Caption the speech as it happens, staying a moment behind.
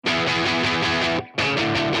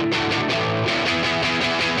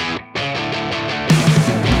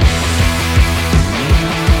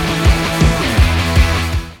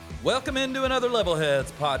to another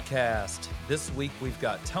Levelheads podcast. This week we've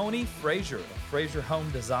got Tony Frazier of Frazier Home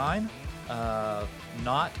Design,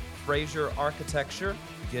 not Frazier Architecture.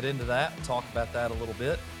 Get into that, talk about that a little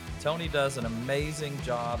bit. Tony does an amazing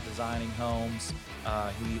job designing homes.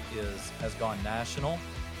 He has gone national,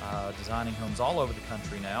 designing homes all over the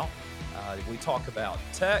country now. We talk about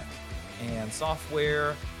tech and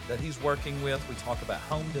software that he's working with. We talk about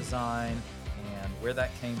home design and where that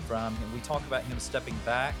came from. And we talk about him stepping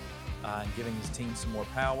back and giving his team some more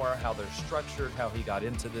power, how they're structured, how he got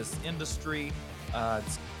into this industry.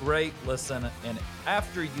 It's great. Listen, and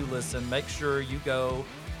after you listen, make sure you go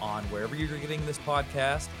on wherever you're getting this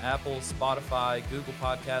podcast, Apple, Spotify, Google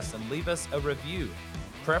Podcasts, and leave us a review.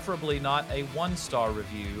 Preferably not a 1-star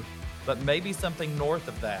review, but maybe something north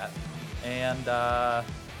of that. And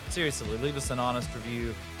seriously, leave us an honest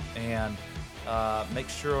review, and make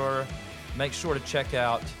sure to check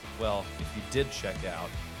out, well, if you did check out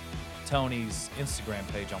Tony's Instagram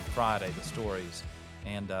page on Friday, the stories,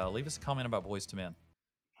 and leave us a comment about Boys to Men.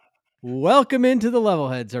 Welcome into the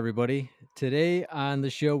Levelheads, everybody. Today on the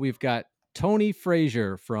show, we've got Tony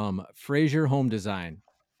Frazier from Frazier Home Design.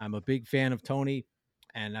 I'm a big fan of Tony,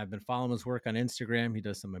 and I've been following his work on Instagram. He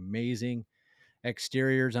does some amazing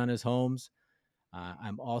exteriors on his homes.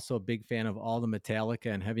 I'm also a big fan of all the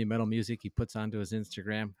Metallica and heavy metal music he puts onto his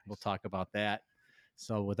Instagram. We'll talk about that.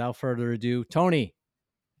 So without further ado, Tony,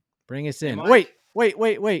 bring us in. Hey,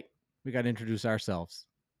 Wait. We got to introduce ourselves.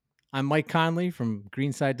 I'm Mike Conley from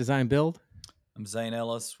Greenside Design Build. I'm Zane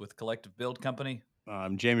Ellis with Collective Build Company.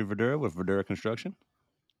 I'm Jamie Verdura with Verdura Construction.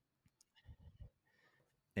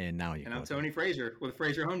 And now you. And I'm Tony Frazier with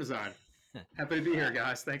Frazier Home Design. Happy to be here,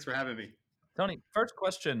 guys. Thanks for having me. Tony, first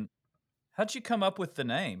question: how'd you come up with the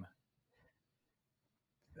name?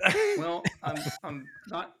 Well, I'm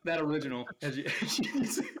not that original, as you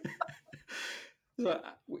so,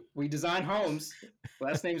 we design homes.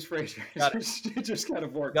 Last name's Frazier. It just kind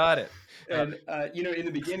of worked. Got it. And in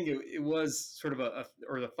the beginning, it was sort of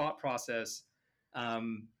the thought process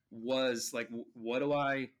was like, what do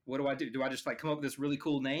I do? Do I just like come up with this really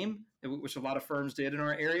cool name, which a lot of firms did in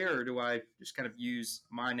our area, or do I just kind of use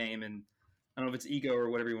my name? And I don't know if it's ego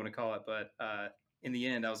or whatever you want to call it, but in the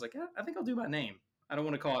end, I was like, yeah, I think I'll do my name. I don't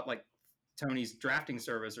want to call it like Tony's Drafting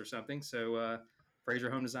Service or something. So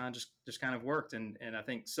Frazier Home Design just kind of worked, and I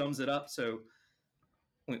think sums it up. So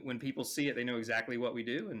when people see it, they know exactly what we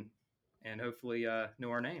do, and hopefully know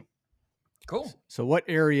our name. Cool. So what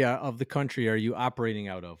area of the country are you operating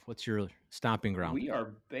out of? What's your stomping ground? We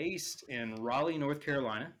are based in Raleigh, North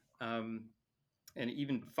Carolina. And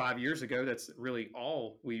even 5 years ago, that's really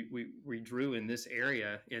all we drew in this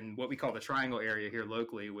area, in what we call the Triangle area here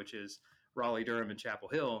locally, which is Raleigh, Durham, and Chapel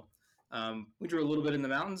Hill. We drew a little bit in the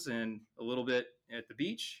mountains and a little bit at the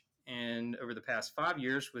beach. And over the past 5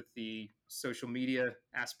 years, with the social media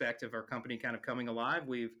aspect of our company kind of coming alive,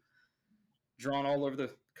 we've drawn all over the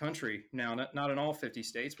country now, not in all 50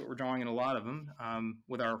 states, but we're drawing in a lot of them,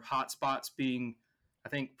 with our hot spots being, I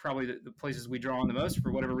think, probably the places we draw on the most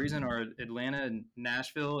for whatever reason are Atlanta and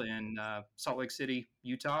Nashville and Salt Lake City,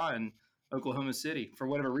 Utah, and Oklahoma City. For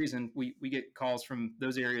whatever reason, we get calls from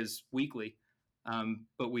those areas weekly,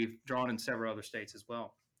 but we've drawn in several other states as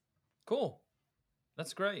well. Cool.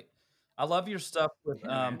 That's great. I love your stuff with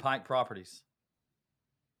Pike Properties.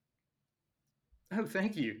 Oh,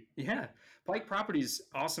 thank you. Yeah. Pike Properties,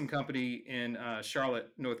 awesome company in Charlotte,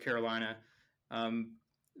 North Carolina.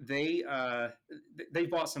 They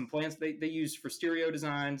bought some plants they use for stereo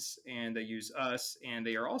designs, and they use us, and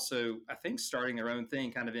they are also, I think, starting their own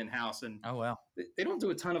thing kind of in-house. And oh, wow. They don't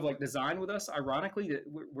do a ton of like design with us, ironically,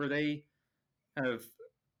 where they kind of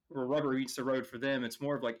where rubber meets the road for them. It's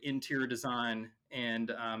more of like interior design,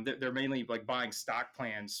 and they're mainly like buying stock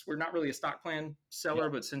plans. We're not really a stock plan seller,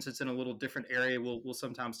 but since it's in a little different area, we'll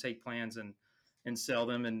sometimes take plans and sell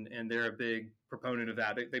them, and they're a big proponent of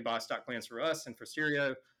that. They buy stock plans for us and for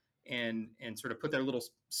stereo, and sort of put their little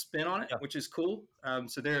spin on it, which is cool.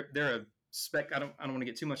 So they're a spec. I don't want to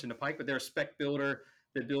get too much into Pike, but they're a spec builder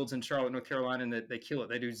that builds in Charlotte, North Carolina, and that they kill it.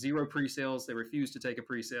 They do 0 pre-sales. They refuse to take a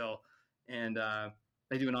pre-sale, and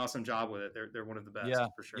they do an awesome job with it. They're one of the best,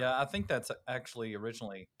 for sure. Yeah, I think that's actually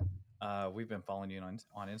originally, we've been following you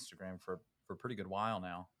on Instagram for a pretty good while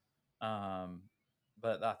now.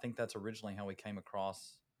 But I think that's originally how we came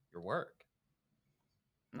across your work.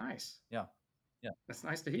 Nice. Yeah. That's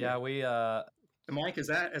nice to hear. Yeah, we Mike, is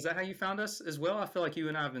that how you found us as well? I feel like you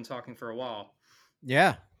and I have been talking for a while.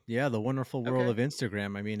 Yeah, the wonderful world of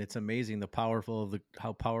Instagram. I mean, it's amazing how powerful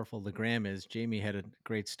the gram is. Jamie had a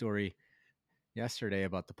great story yesterday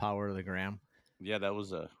about the power of the gram. Yeah, that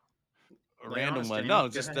was a random one. No,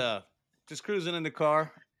 just cruising in the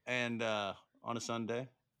car, and on a Sunday,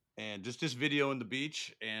 and just videoing the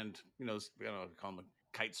beach, and call him a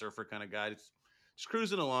kite surfer kind of guy. Just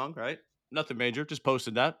cruising along, right? Nothing major. Just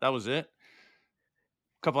posted that. That was it.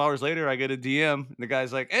 A couple hours later, I get a DM, and the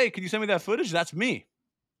guy's like, "Hey, can you send me that footage? That's me."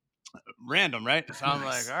 Random, right? So I'm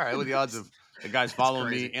like, Nice. all right, what are the odds Nice. of the guy's That's following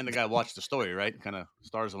me crazy. and the guy watched the story, right? Kind of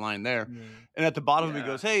stars align there. Yeah. And at the bottom of it, he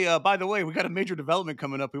Yeah. goes, "Hey, by the way, we got a major development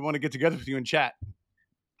coming up. We want to get together with you and chat."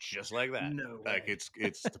 Just like that. No Like way.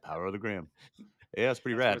 it's the power of the gram. Yeah, it's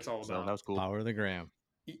pretty That's what rad. it's all So that about. was cool. Power of the gram.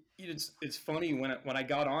 It's funny when I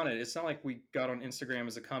got on it. It's not like we got on Instagram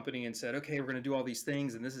as a company and said, okay, we're going to do all these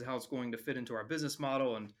things, and this is how it's going to fit into our business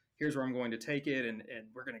model, and here's where I'm going to take it, and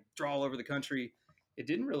we're going to draw all over the country. It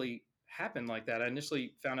didn't really happen like that. I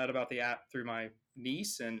initially found out about the app through my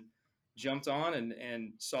niece and jumped on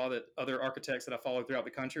and saw that other architects that I followed throughout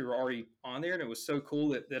the country were already on there, and it was so cool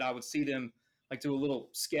that I would see them like do a little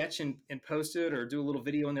sketch and post it, or do a little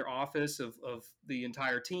video in their office of the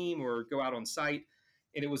entire team, or go out on site.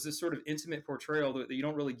 And it was this sort of intimate portrayal that you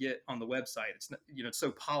don't really get on the website. It's not, it's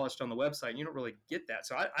so polished on the website, and you don't really get that.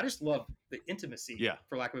 So I just love the intimacy, Yeah.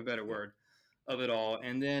 for lack of a better word, of it all.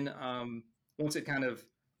 And then once it kind of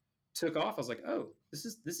took off, I was like, oh, this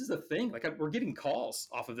is a thing. Like we're getting calls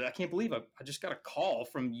off of it. I can't believe I just got a call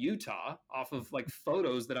from Utah off of like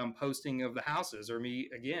photos that I'm posting of the houses, or me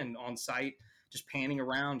again on site, just panning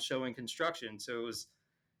around showing construction. So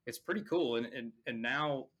it's pretty cool. And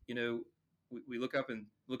now, we look up and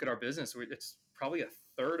look at our business. It's probably a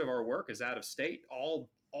third of our work is out of state, all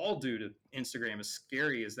due to Instagram, as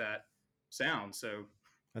scary as that sounds. So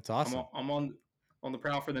That's awesome. I'm on the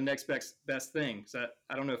prowl for the next best thing. So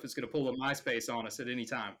I don't know if it's going to pull a MySpace on us at any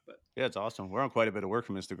time, but Yeah, it's awesome. We're on quite a bit of work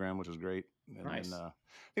from Instagram, which is great. And nice. then I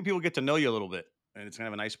think people get to know you a little bit, and it's kind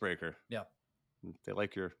of an icebreaker. Yeah. They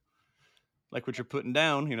like what you're putting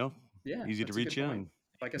down, Yeah, easy to that's a reach good you. point. And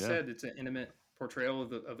Like I said, it's an intimate portrayal of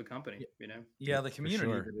the company. Yeah, the for community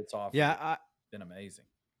sure. that it's offered Yeah, has been amazing.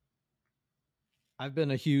 I've been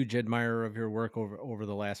a huge admirer of your work over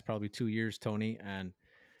the last probably 2 years, Tony, and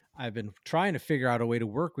I've been trying to figure out a way to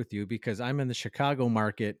work with you because I'm in the Chicago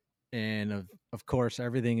market, and of course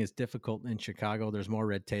everything is difficult in Chicago. There's more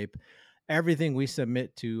red tape. Everything we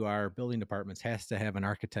submit to our building departments has to have an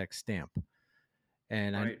architect stamp.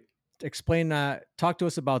 And Right. talk to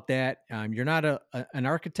us about that. You're not an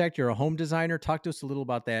architect, you're a home designer. Talk to us a little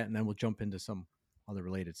about that, and then we'll jump into some other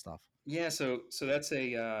related stuff. Yeah, so that's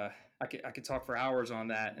I could talk for hours on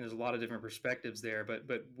that, and there's a lot of different perspectives there.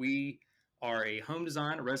 But we are a home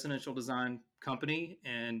design, a residential design company,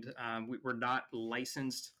 and we're not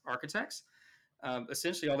licensed architects.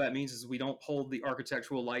 Essentially, all that means is we don't hold the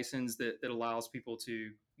architectural license that allows people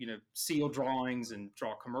to seal drawings and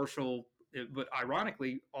draw commercial. But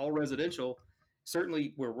ironically, all residential,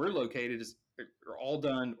 certainly where we're located, are all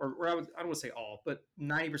done, or I don't want to say all, but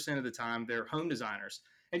 90% of the time they're home designers.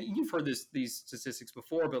 And you've heard these statistics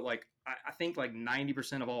before, but like I think like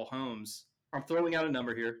 90% of all homes. I'm throwing out a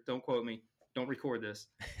number here. Don't quote me. Don't record this.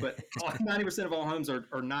 But 90% of all homes are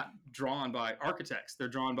not drawn by architects. They're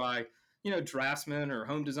drawn by draftsmen or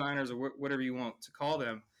home designers or whatever you want to call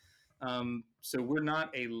them. So we're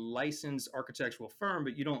not a licensed architectural firm,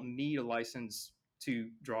 but you don't need a license to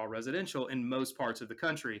draw residential in most parts of the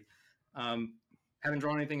country. Haven't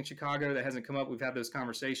drawn anything in Chicago that hasn't come up. We've had those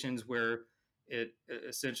conversations where it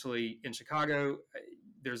essentially in Chicago,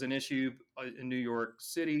 there's an issue in New York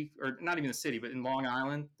City, or not even the city, but in Long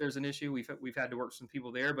Island, there's an issue. We've had to work with some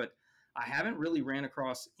people there, but I haven't really ran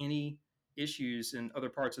across any issues in other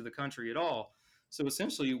parts of the country at all. So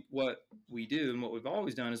essentially what we do and what we've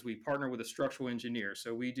always done is we partner with a structural engineer.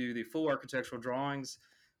 So we do the full architectural drawings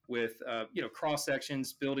with cross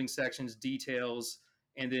sections, building sections, details,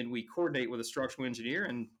 and then we coordinate with a structural engineer.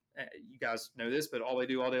 And you guys know this, but all they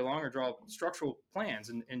do all day long are draw structural plans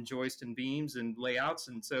and joist and beams and layouts.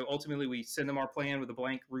 And so ultimately we send them our plan with a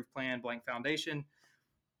blank roof plan, blank foundation.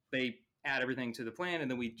 They add everything to the plan,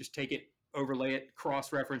 and then we just take it, overlay it,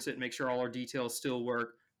 cross-reference it, make sure all our details still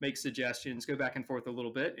work, make suggestions, go back and forth a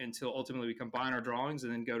little bit until ultimately we combine our drawings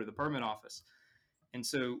and then go to the permit office. And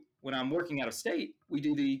so when I'm working out of state, we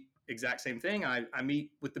do the exact same thing. I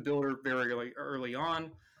meet with the builder very early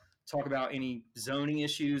on, talk about any zoning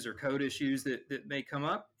issues or code issues that may come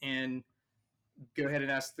up, and go ahead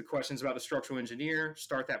and ask the questions about the structural engineer,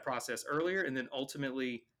 start that process earlier, and then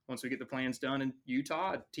ultimately, once we get the plans done in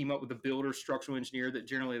Utah, I'd team up with the builder structural engineer that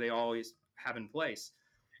generally they always have in place.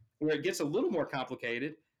 Where it gets a little more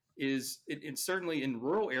complicated is certainly in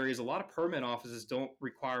rural areas, a lot of permit offices don't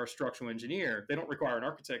require a structural engineer. They don't require an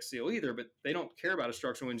architect seal either, but they don't care about a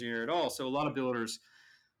structural engineer at all. So a lot of builders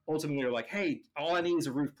ultimately are like, hey, all I need is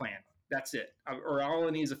a roof plan. That's it. Or all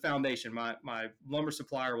I need is a foundation. My lumber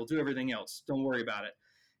supplier will do everything else. Don't worry about it.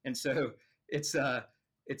 And so it's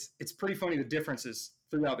pretty funny the differences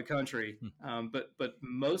throughout the country. But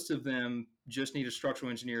most of them just need a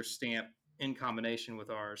structural engineer stamp in combination with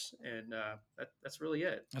ours, and that's really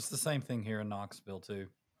it. It's the same thing here in Knoxville too.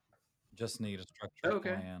 Just need a structural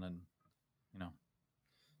Okay. plan, and you know,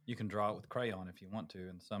 you can draw it with crayon if you want to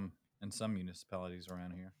in some municipalities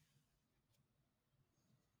around here.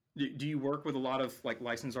 Do you work with a lot of like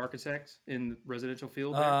licensed architects in the residential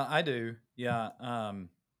field? I do, yeah.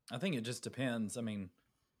 I think it just depends. I mean,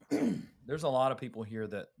 there's a lot of people here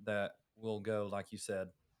that will go, like you said,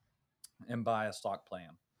 and buy a stock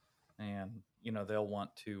plan, and you know they'll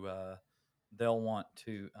want to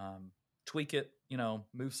tweak it, you know,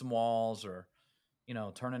 move some walls or you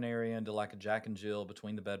know turn an area into like a Jack and Jill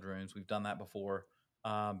between the bedrooms. We've done that before,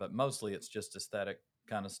 but mostly it's just aesthetic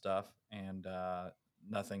kind of stuff and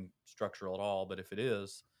nothing structural at all. But if it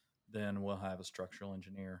is, then we'll have a structural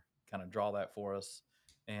engineer kind of draw that for us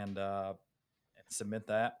and submit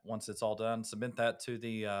that. Once it's all done, submit that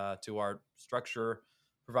to our structure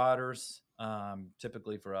providers.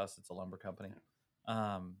 Typically for us, it's a lumber company,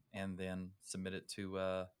 and then submit it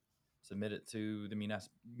to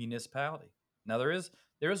the municipality. Now there is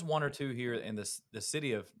one or two here in this the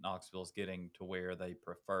city of Knoxville is getting to where they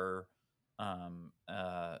prefer an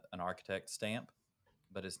architect stamp,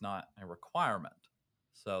 but it's not a requirement.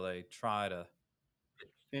 So they try to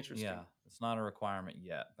Interesting. yeah, it's not a requirement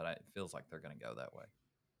yet, but it feels like they're going to go that way.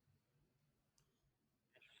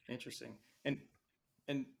 Interesting.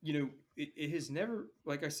 And you know, it has never,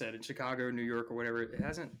 like I said, in Chicago, New York, or whatever, it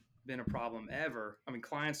hasn't been a problem ever. I mean,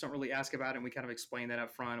 clients don't really ask about it, and we kind of explain that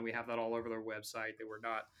up front, and we have that all over their website that we're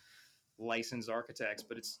not licensed architects,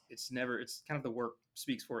 but it's never, it's kind of the work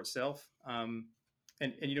speaks for itself. And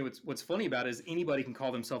you know, what's funny about it is anybody can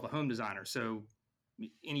call themselves a home designer. So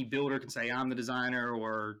any builder can say I'm the designer,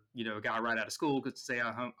 or you know, a guy right out of school could say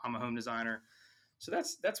I'm a home designer. So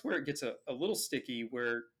that's where it gets a little sticky.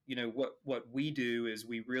 Where you know what we do is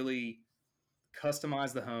we really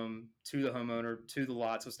customize the home to the homeowner, to the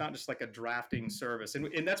lot. So it's not just like a drafting service.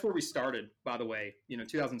 And that's where we started, by the way. You know,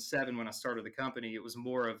 2007 when I started the company, it was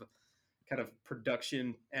more of kind of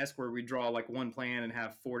production-esque where we draw like one plan and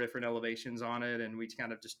have 4 different elevations on it, and we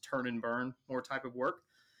kind of just turn and burn more type of work.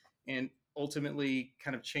 And ultimately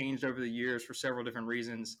kind of changed over the years for several different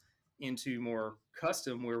reasons into more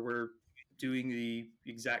custom, where we're doing the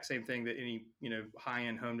exact same thing that any you know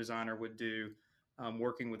high-end home designer would do,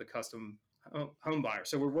 working with a custom home buyer.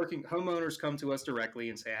 So we're working, homeowners come to us directly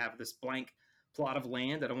and say, I have this blank plot of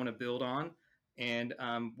land that I want to build on. And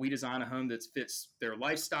we design a home that fits their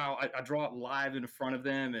lifestyle. I draw it live in front of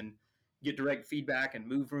them and get direct feedback and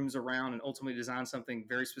move rooms around and ultimately design something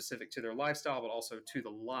very specific to their lifestyle, but also to the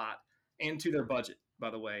lot and to their budget, by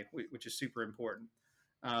the way, which is super important.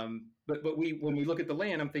 But when we look at the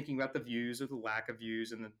land, I'm thinking about the views or the lack of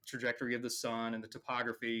views and the trajectory of the sun and the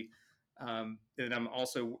topography. And I'm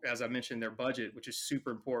also, as I mentioned, their budget, which is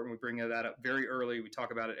super important. We bring that up very early. We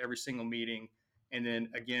talk about it every single meeting. And then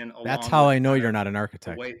again, That's how I know you're not an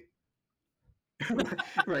architect. Right.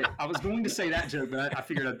 I was going to say that joke, but I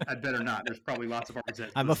figured I'd better not. There's probably lots of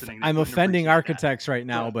architects listening. I'm offending architects right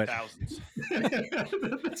now, but thousands.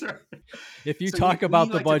 That's right. If you talk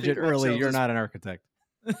about the budget early, you're not an architect.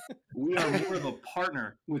 We are more of a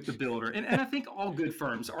partner with the builder. And I think all good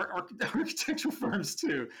firms, architectural firms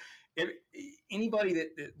too. Anybody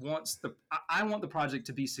that wants I want the project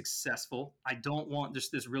to be successful. I don't want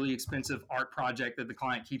just this really expensive art project that the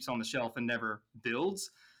client keeps on the shelf and never builds.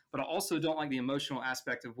 But I also don't like the emotional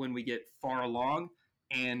aspect of when we get far along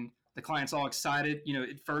and the client's all excited. You know,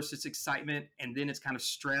 at first it's excitement and then it's kind of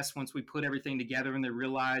stress once we put everything together and they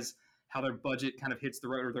realize how their budget kind of hits the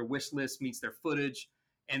road or their wish list meets their footage.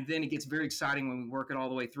 And then it gets very exciting when we work it all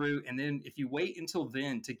the way through. And then if you wait until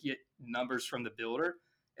then to get numbers from the builder,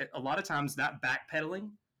 a lot of times that backpedaling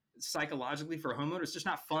psychologically for a homeowner is just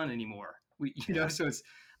not fun anymore. You know, so it's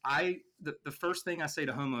the first thing I say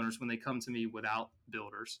to homeowners when they come to me without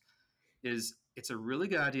builders is it's a really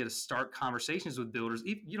good idea to start conversations with builders.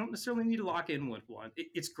 You don't necessarily need to lock in with one.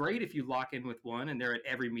 It's great if you lock in with one and they're at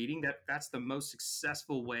every meeting. That's the most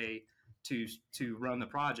successful way to run the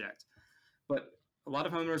project. But a lot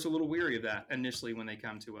of homeowners are a little weary of that initially when they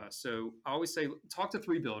come to us. So I always say, talk to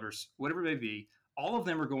 3 builders, whatever it may be. All of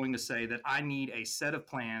them are going to say that I need a set of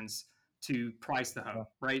plans to price the home,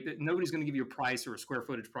 right? Nobody's going to give you a price or a square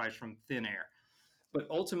footage price from thin air. But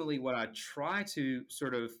ultimately, what I try to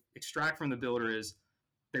sort of extract from the builder is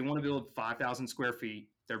they want to build 5,000 square feet.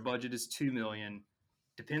 Their budget is $2 million.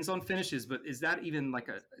 depends on finishes, but is that even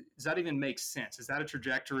does that even make sense? Is that a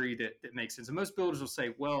trajectory that makes sense? And most builders will say,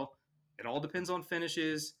 well, it all depends on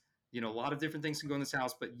finishes. A lot of different things can go in this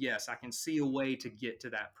house, but yes, I can see a way to get to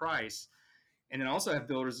that price. And then also have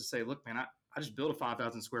builders that say, look, man, I just built a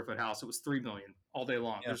 5,000 square foot house. It was 3 million all day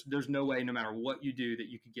long. Yeah. There's no way, no matter what you do, that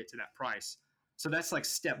you could get to that price. So that's like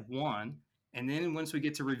step one. And then once we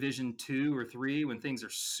get to revision 2 or 3, when things are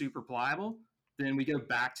super pliable, then we go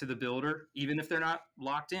back to the builder, even if they're not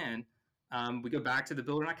locked in. We go back to the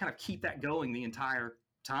builder, and I kind of keep that going the entire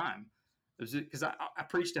time. Because I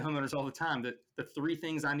preach to homeowners all the time that the 3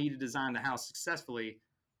 things I need to design the house successfully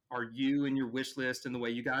are you and your wish list and the way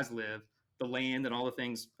you guys live, the land and all the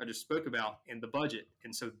things I just spoke about, and the budget.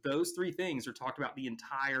 And so those 3 things are talked about the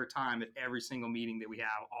entire time at every single meeting that we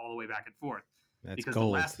have, all the way back and forth. Because gold.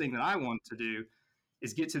 the last thing that I want to do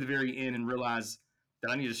is get to the very end and realize that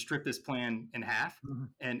I need to strip this plan in half.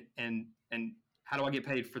 And how do I get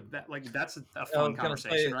paid for that? Like, that's a fun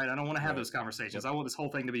conversation, right? I don't want to have those conversations. I want this whole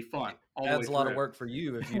thing to be fun. It adds a lot of work for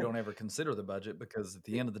you if you don't ever consider the budget, because at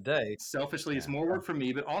the end of the day, selfishly, it's more work for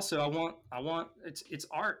me, but also I want it's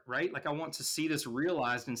art, right? Like, I want to see this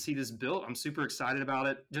realized and see this built. I'm super excited about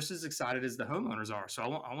it, just as excited as the homeowners are. So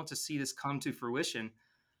I want to see this come to fruition.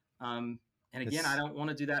 And again, I don't want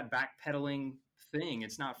to do that backpedaling thing.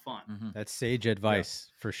 It's not fun. That's sage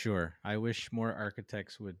advice for sure. I wish more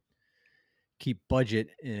architects would keep budget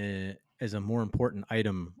as a more important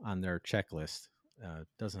item on their checklist.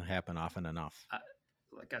 Doesn't happen often enough.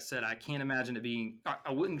 Like I said, I can't imagine it being.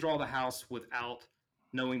 I wouldn't draw the house without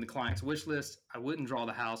knowing the client's wish list. I wouldn't draw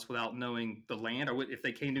the house without knowing the land. If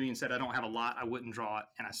they came to me and said I don't have a lot, I wouldn't draw it,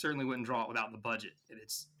 and I certainly wouldn't draw it without the budget.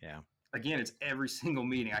 Again, it's every single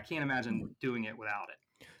meeting. I can't imagine doing it without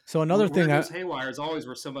it. So another thing, goes haywire is always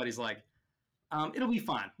where somebody's like, "It'll be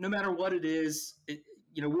fine, no matter what it is.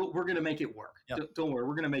 We're going to make it work. Yep. Don't worry,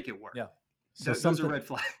 we're going to make it work." Yeah. So those are red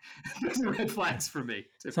flags. Those are red flags for me.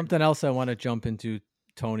 Typically. Something else I want to jump into,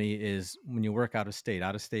 Tony, is when you work out of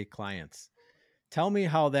state clients. Tell me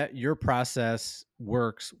how your process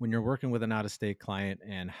works when you're working with an out of state client,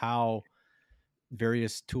 and how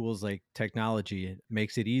various tools like technology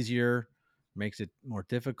makes it easier, makes it more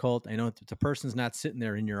difficult. I know the person's not sitting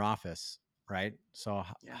there in your office, right? So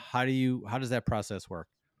how does that process work?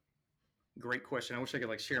 Great question. I wish I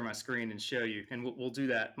could share my screen and show you, and we'll do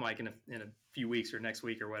that, Mike, in a few weeks or next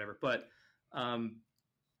week or whatever. But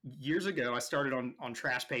years ago, I started on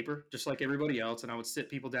trash paper, just like everybody else, and I would sit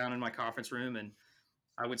people down in my conference room, and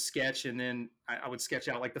I would sketch, and then I would sketch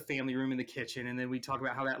out like the family room in the kitchen, and then we'd talk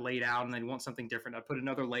about how that laid out, and they'd want something different. I'd put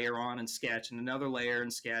another layer on and sketch, and another layer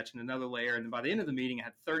and sketch, and another layer, and then by the end of the meeting, I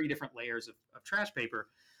had 30 different layers of trash paper.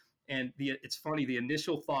 And it's funny, the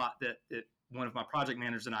initial thought that one of my project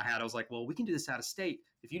managers and I had, I was like, well, we can do this out of state.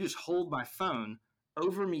 If you just hold my phone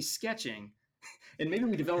over me sketching, and maybe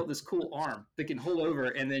we develop this cool arm that can hold over,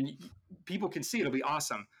 and then people can see it. It'll be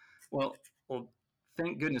awesome. Well,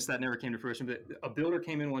 thank goodness that never came to fruition. But a builder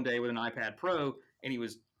came in one day with an iPad Pro, and he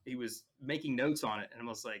was making notes on it. And I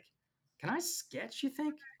was like, can I sketch, you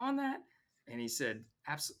think, on that? And he said,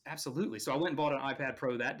 absolutely. So I went and bought an iPad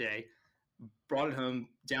Pro that day, brought it home,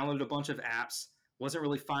 downloaded a bunch of apps, wasn't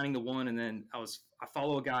really finding the one. And then I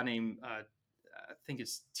follow a guy named, I think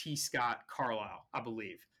it's T. Scott Carlisle, I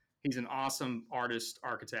believe. He's an awesome artist,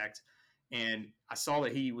 architect. And I saw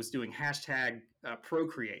that he was doing hashtag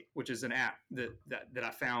Procreate, which is an app that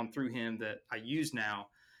I found through him that I use now.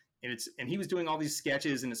 And he was doing all these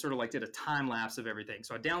sketches, and it sort of did a time lapse of everything.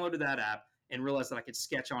 So I downloaded that app and realized that I could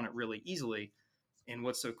sketch on it really easily. And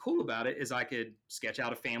what's so cool about it is I could sketch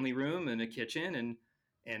out a family room and a kitchen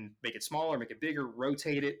and make it smaller, make it bigger,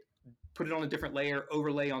 rotate it, put it on a different layer,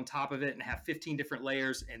 overlay on top of it, and have 15 different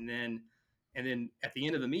layers. And then at the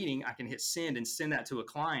end of the meeting, I can hit send and send that to a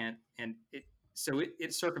client. And it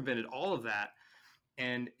circumvented all of that.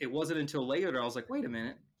 And it wasn't until later I was like, wait a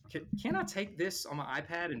minute, can I take this on my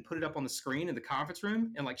iPad and put it up on the screen in the conference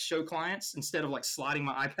room and show clients instead of sliding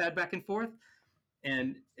my iPad back and forth?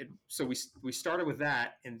 And so we started with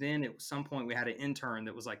that. And then at some point we had an intern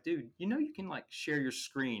that was like, dude, you can share your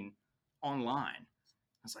screen online.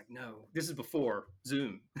 I was like, no, this is before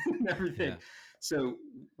Zoom and everything. Yeah. So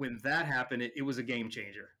when that happened, it was a game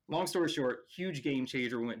changer. Long story short, huge game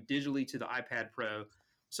changer. We went digitally to the iPad Pro.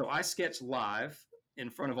 So I sketch live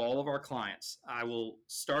in front of all of our clients. I will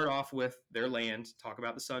start off with their land, talk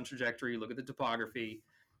about the sun trajectory, look at the topography.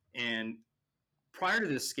 And prior to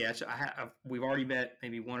this sketch, we've already met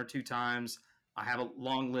maybe 1 or 2 times. I have a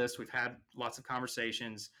long list. We've had lots of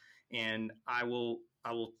conversations, and I will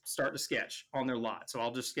start to sketch on their lot. So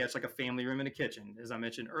I'll just sketch a family room and a kitchen, as I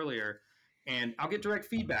mentioned earlier. and I'll get direct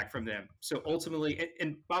feedback from them. So ultimately,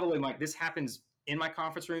 and by the way, Mike, this happens in my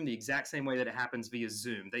conference room the exact same way that it happens via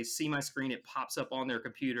Zoom. They see my screen, it pops up on their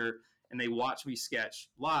computer, and they watch me sketch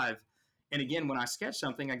live. And again, when I sketch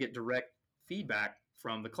something, I get direct feedback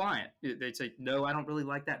from the client. They'd say, "No, I don't really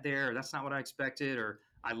like that there. Or that's not what I expected," or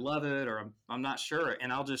 "I love it," or I'm not sure.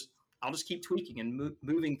 And I'll just keep tweaking and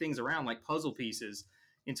moving things around like puzzle pieces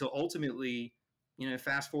until ultimately,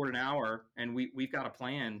 fast forward an hour and we've got a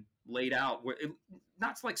plan laid out where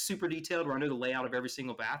not like super detailed where I know the layout of every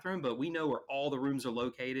single bathroom, but we know where all the rooms are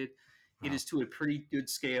located. Wow. It is to a pretty good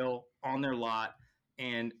scale on their lot.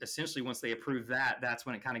 And essentially, once they approve that, that's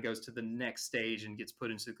when it kind of goes to the next stage and gets put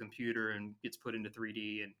into the computer and gets put into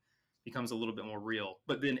 3D and becomes a little bit more real.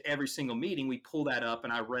 But then every single meeting, we pull that up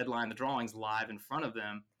and I redline the drawings live in front of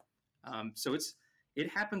them. So it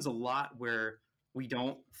happens a lot where we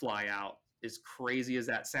don't fly out. As crazy as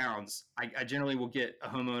that sounds, I generally will get a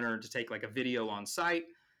homeowner to take like a video on site,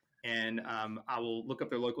 and I will look up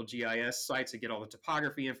their local GIS sites to get all the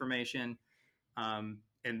topography information.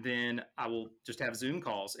 And then I will just have Zoom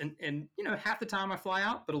calls. And half the time I fly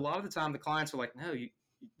out, but a lot of the time the clients are like, no,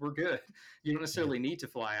 we're good. You don't necessarily need to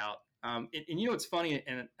fly out. And it's funny,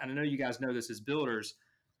 and I know you guys know this as builders,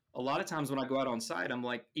 a lot of times when I go out on site, I'm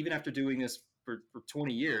like, even after doing this for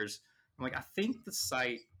 20 years, I'm like, I think the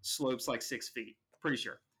site slopes like 6 feet, pretty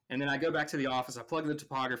sure. And then I go back to the office, I plug the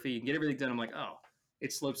topography and get everything done. I'm like, oh,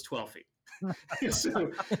 it slopes 12 feet.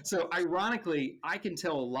 so ironically, I can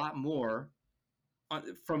tell a lot more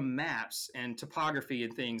from maps and topography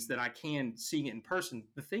and things that I can see in person.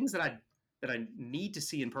 The things that I need to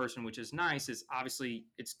see in person, which is nice, is obviously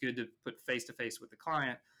it's good to put face to face with the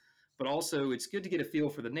client, but also it's good to get a feel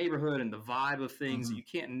for the neighborhood and the vibe of things that you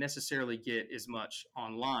can't necessarily get as much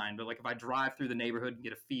online. But like if I drive through the neighborhood and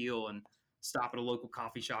get a feel and stop at a local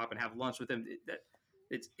coffee shop and have lunch with them,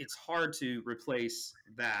 it's hard to replace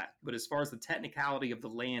that. But as far as the technicality of the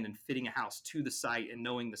land and fitting a house to the site and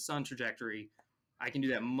knowing the sun trajectory, I can do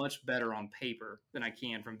that much better on paper than I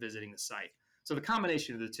can from visiting the site. So the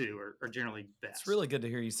combination of the two are generally best. It's really good to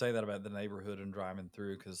hear you say that about the neighborhood and driving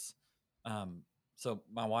through because so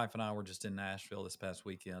my wife and I were just in Nashville this past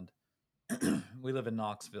weekend. We live in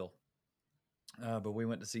Knoxville, but we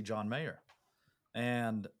went to see John Mayer.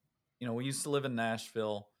 And, we used to live in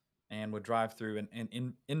Nashville and would drive through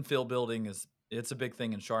and infill building it's a big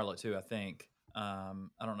thing in Charlotte too, I think. I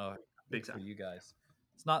don't know big for you guys.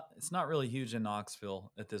 It's not really huge in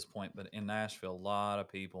Knoxville at this point, but in Nashville, a lot of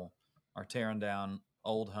people are tearing down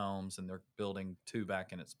old homes and they're building two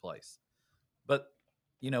back in its place. But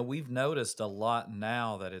we've noticed a lot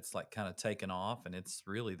now that it's like kind of taken off, and it's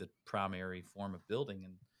really the primary form of building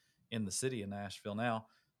in the city of Nashville now,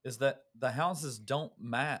 is that the houses don't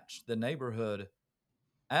match the neighborhood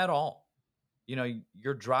at all.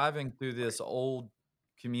 You're driving through this old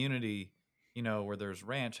community, where there's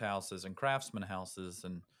ranch houses and craftsman houses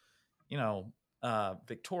and,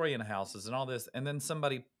 Victorian houses and all this. And then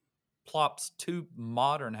somebody plops two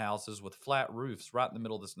modern houses with flat roofs right in the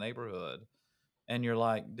middle of this neighborhood. And you're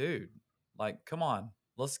like, dude, like, come on,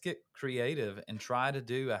 let's get creative and try to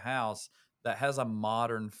do a house that has a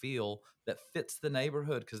modern feel that fits the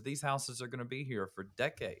neighborhood because these houses are going to be here for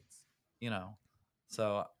decades,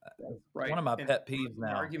 So right. One of my pet peeves the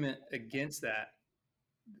now. argument against that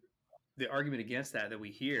we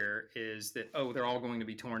hear is that, oh, they're all going to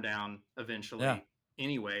be torn down eventually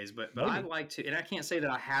anyways. But I like to, and I can't say that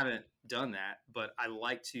I haven't done that, but I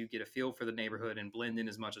like to get a feel for the neighborhood and blend in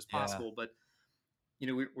as much as possible. But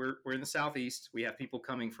we're in the Southeast. We have people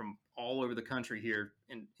coming from all over the country here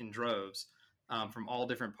in droves, from all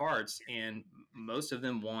different parts, and most of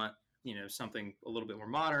them want something a little bit more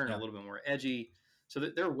modern, a little bit more edgy. So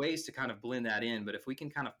that there are ways to kind of blend that in. But if we can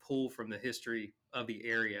kind of pull from the history of the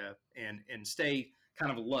area and stay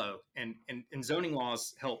kind of low, and zoning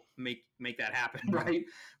laws help make that happen, right?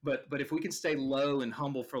 But if we can stay low and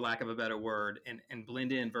humble, for lack of a better word, and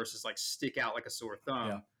blend in versus like stick out like a sore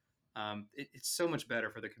thumb. It's so much better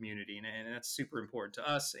for the community, and that's super important to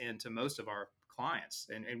us and to most of our clients.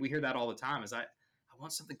 And we hear that all the time is I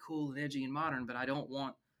want something cool and edgy and modern, but I don't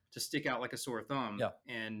want to stick out like a sore thumb.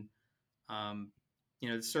 And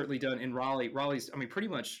it's certainly done in Raleigh. Raleigh's, I mean, pretty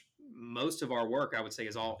much most of our work, I would say,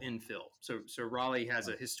 is all infill. So Raleigh has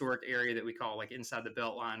a historic area that we call like inside the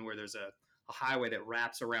Beltline, where there's a highway that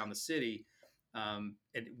wraps around the city. And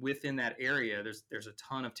within that area, there's a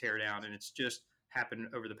ton of tear down, and it's just happened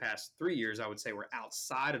over the past 3 years. I would say we're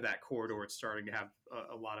outside of that corridor. It's starting to have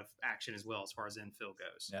a lot of action as well as far as infill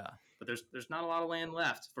goes. But there's not a lot of land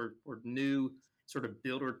left for new sort of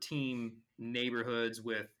builder team neighborhoods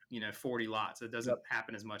with 40 lots. It doesn't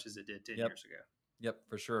happen as much as it did 10 years ago. Yep,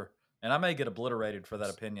 for sure. And I may get obliterated for that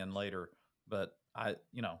opinion later, but I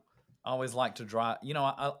always like to drive.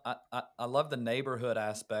 I love the neighborhood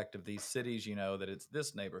aspect of these cities. That it's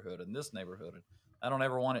this neighborhood and this neighborhood. And I don't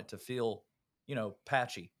ever want it to feel,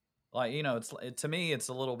 patchy. Like to me, it's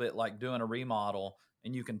a little bit like doing a remodel,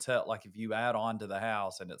 and you can tell, like, if you add on to the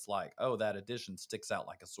house, and it's like, oh, that addition sticks out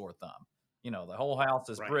like a sore thumb. The whole house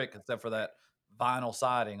is Right. brick except for that vinyl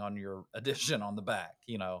siding on your addition on the back.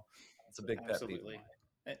 It's a big pet peeve of Absolutely.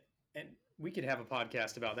 mine. And we could have a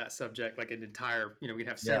podcast about that subject, like an entire, we'd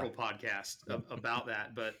have Yeah. several podcasts Yeah. about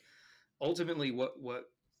that. But ultimately, what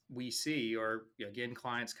we see are, again,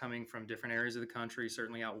 clients coming from different areas of the country,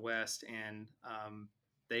 certainly out west, and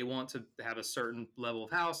they want to have a certain level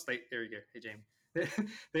of house. There you go. Hey, Jamie.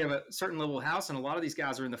 They have a certain level of house, and a lot of these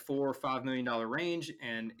guys are in the $4 or $5 million range,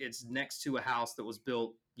 and it's next to a house that was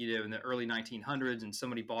built, in the early 1900s, and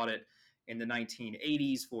somebody bought it in the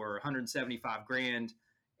 1980s for 175 grand.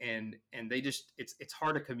 And they just, it's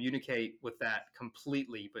hard to communicate with that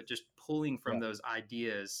completely, but just pulling from Yeah. those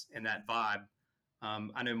ideas and that vibe.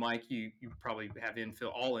 I know, Mike, you probably have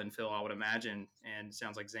all infill, I would imagine, and it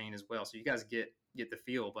sounds like Zane as well. So you guys get the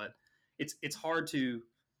feel, but it's hard to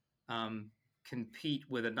compete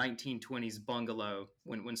with a 1920s bungalow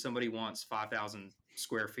when somebody wants 5,000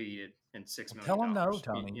 square feet and $6 million. Tell them no,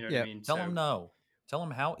 Tony. You know what Yeah. I mean? Tell them no. Tell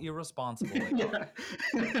them how irresponsible they are.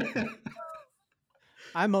 Yeah.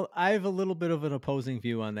 I have a little bit of an opposing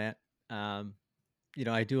view on that.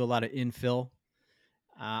 I do a lot of infill.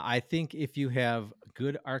 I think if you have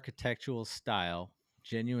good architectural style,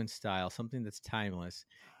 genuine style, something that's timeless,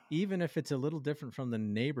 even if it's a little different from the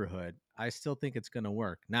neighborhood, I still think it's going to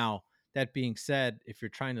work. Now, that being said, if you're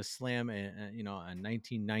trying to slam a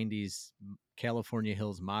 1990s California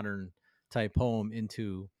Hills modern type home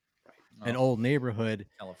into an Oh, old neighborhood,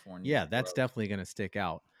 California is yeah, that's gross. definitely going to stick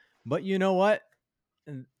out. But you know what?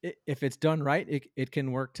 If it's done right, it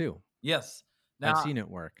can work too. Yes. I've Now, seen it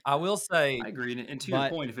work. I will say, I agree. And to your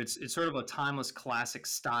But point, if it's sort of a timeless classic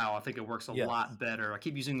style, I think it works a yes. lot better. I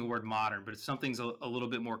keep using the word modern, but if something's a little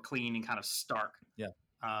bit more clean and kind of stark, Yeah.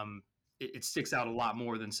 It sticks out a lot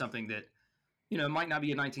more than something that, it might not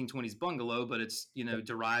be a 1920s bungalow, but it's,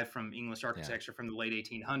 derived from English architecture from the late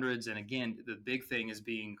 1800s. And again, the big thing is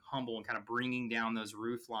being humble and kind of bringing down those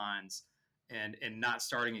roof lines and not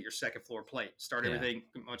starting at your second floor plate. Start Yeah. everything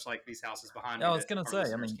much like these houses behind Yeah, me I was that gonna our say, I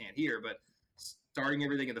listeners mean, can't hear, but starting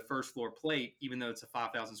everything at the first floor plate, even though it's a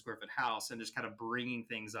 5,000 square foot house, and just kind of bringing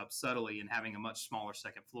things up subtly and having a much smaller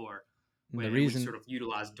second floor. and the And we reason sort of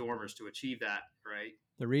utilize dormers to achieve that, right?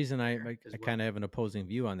 the reason I There I, as I well. kind of have an opposing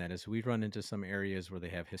view on that is we run into some areas where they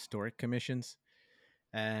have historic commissions,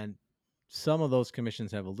 and some of those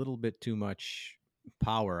commissions have a little bit too much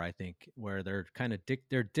power. I think where they're kind of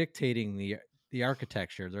they're dictating the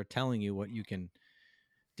architecture. They're telling you what you can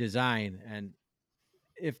design, and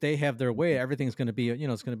if they have their way, everything's going to be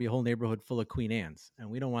it's going to be a whole neighborhood full of Queen Anne's,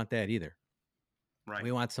 and we don't want that either. Right.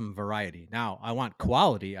 We want some variety. Now, I want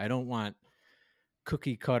quality. I don't want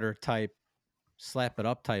cookie cutter type, slap it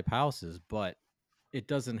up type houses, but it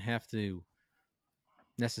doesn't have to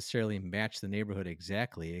necessarily match the neighborhood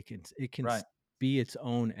exactly. It can right. be its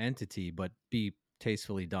own entity, but be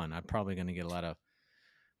tastefully done. I'm probably going to get a lot of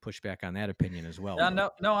pushback on that opinion as well. Yeah,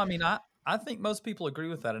 But no. I mean, I think most people agree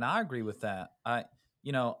with that, and I agree with that.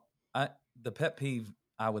 You know, I the pet peeve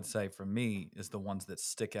I would say for me is the ones that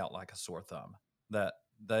stick out like a sore thumb. That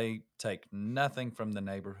they take nothing from the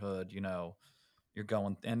neighborhood. You're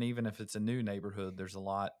going, and even if it's a new neighborhood, there's a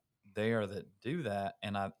lot there that do that,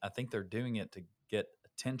 and I think they're doing it to get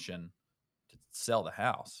attention to sell the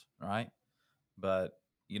house, right? But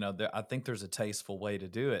I think there's a tasteful way to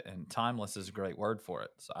do it, and timeless is a great word for it.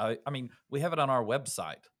 So I mean, we have it on our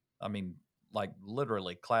website. I mean, like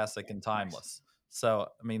literally classic and Nice. timeless. So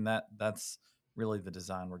I mean that's really the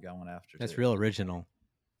design we're going after that's too. real original.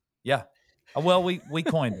 Yeah. Well, we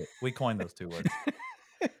coined it. We coined those two words.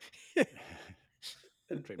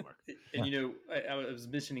 Trademark. And Yeah. I was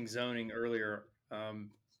mentioning zoning earlier.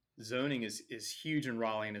 Zoning is huge in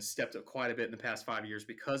Raleigh and has stepped up quite a bit in the past 5 years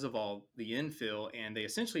because of all the infill. And they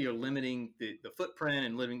essentially are limiting the footprint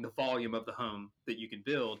and limiting the volume of the home that you can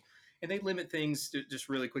build. And they limit things just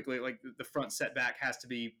really quickly, like the front setback has to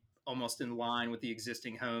be almost in line with the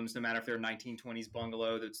existing homes, no matter if they're a 1920s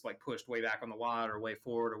bungalow that's like pushed way back on the lot or way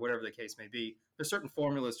forward or whatever the case may be. There's certain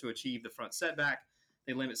formulas to achieve the front setback.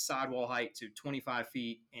 They limit sidewall height to 25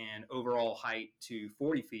 feet and overall height to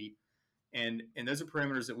 40 feet. And those are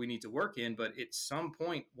parameters that we need to work in. But at some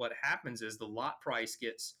point, what happens is the lot price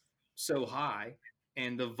gets so high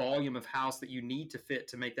and the volume of house that you need to fit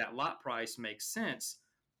to make that lot price make sense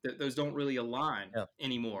that those don't really align Yeah.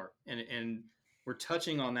 anymore. And we're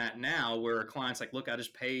touching on that now, where a client's like, look, I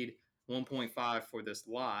just paid 1.5 for this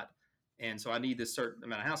lot, and so I need this certain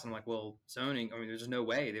amount of house. And I'm like, well, zoning, I mean, there's no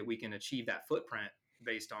way that we can achieve that footprint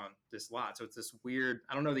based on this lot. So it's this weird,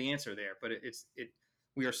 I don't know the answer there, but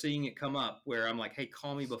we are seeing it come up where I'm like, hey,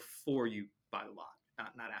 call me before you buy the lot,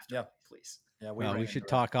 not after, Yeah. please. Yeah, Well, ran we into should that.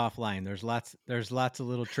 talk offline. There's lots of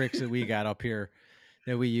little tricks that we got up here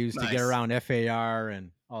that we use to get Nice. around FAR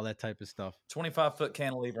and all that type of stuff. 25-foot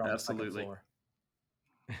cantilever on Absolutely. the second floor.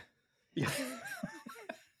 Yeah.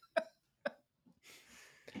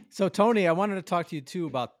 So Tony, I wanted to talk to you too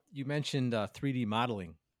about, you mentioned 3D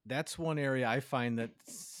modeling. That's one area I find that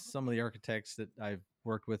some of the architects that I've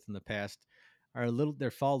worked with in the past are they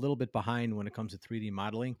fall a little bit behind when it comes to 3D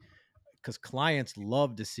modeling, because clients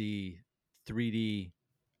love to see 3D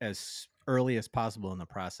as early as possible in the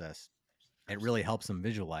process. It really helps them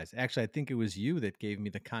visualize. Actually, I think it was you that gave me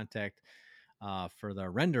the contact for the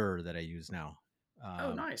renderer that I use now.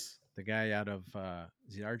 Oh, nice. The guy out of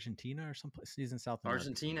is he Argentina or someplace? He's in South America.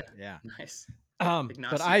 Argentina. Yeah. Nice.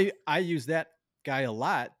 But I use that guy a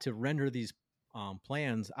lot to render these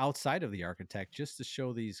plans outside of the architect, just to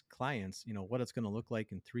show these clients, what it's going to look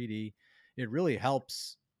like in 3D. It really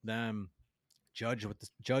helps them judge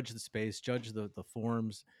the space, judge the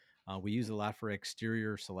forms. We use it a lot for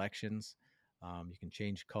exterior selections. You can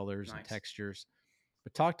change colors and textures.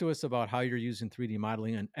 But talk to us about how you're using 3D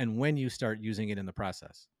modeling and when you start using it in the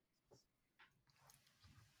process.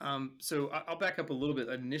 So I'll back up a little bit.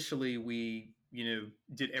 Initially, we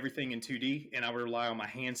did everything in 2D, and I would rely on my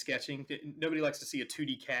hand sketching. Nobody likes to see a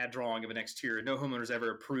 2D CAD drawing of an exterior. No homeowners ever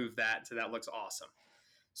approved that, so that looks awesome.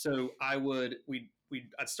 So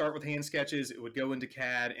I'd start with hand sketches. It would go into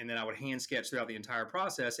CAD, and then I would hand sketch throughout the entire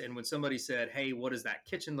process. And when somebody said, "Hey, what does that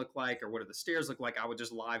kitchen look like, or what do the stairs look like?" I would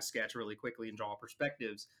just live sketch really quickly and draw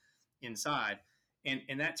perspectives inside.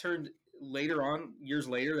 And that turned later on, years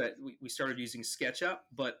later, that we started using SketchUp.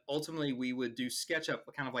 But ultimately, we would do SketchUp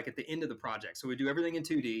kind of like at the end of the project. So we do everything in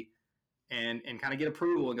 2D. And kind of get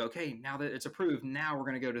approval and go, okay, now that it's approved, now we're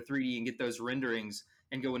going to go to 3D and get those renderings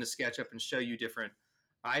and go into SketchUp and show you different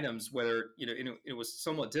items. Whether it was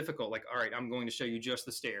somewhat difficult, like, all right, I'm going to show you just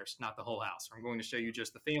the stairs, not the whole house, or I'm going to show you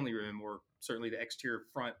just the family room, or certainly the exterior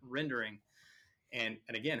front rendering. And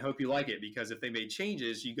again, hope you like it, because if they made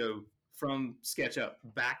changes, you go from SketchUp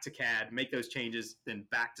back to CAD, make those changes, then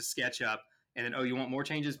back to SketchUp, and then, oh, you want more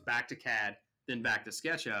changes, back to CAD, then back to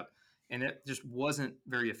SketchUp. And it just wasn't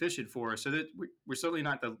very efficient for us. So that we're certainly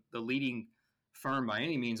not the leading firm by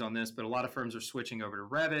any means on this, but a lot of firms are switching over to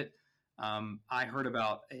Revit. I heard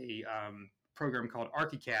about a program called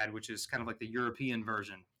ArchiCAD, which is kind of like the European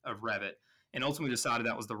version of Revit, and ultimately decided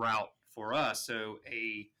that was the route for us. So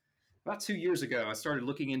about 2 years ago, I started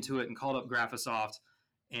looking into it and called up Graphisoft,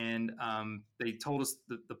 and they told us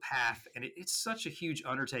the path. And it's such a huge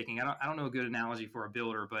undertaking. I don't know a good analogy for a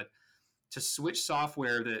builder, but to switch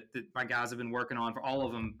software that my guys have been working on, for all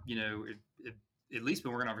of them, at least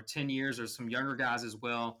been working on for 10 years. There's some younger guys as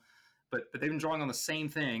well, but they've been drawing on the same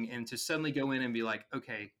thing. And to suddenly go in and be like,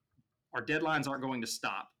 okay, our deadlines aren't going to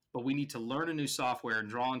stop, but we need to learn a new software and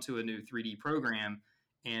draw into a new 3D program,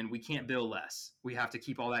 and we can't bill less. We have to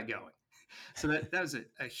keep all that going. So that was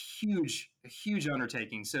a huge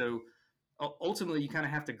undertaking. So ultimately, you kind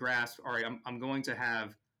of have to grasp, all right, I'm going to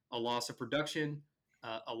have a loss of production,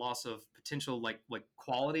 a loss of potential like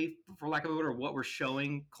quality, for lack of a word, or what we're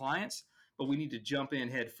showing clients, but we need to jump in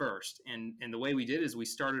head first. And the way we did is we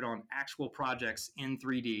started on actual projects in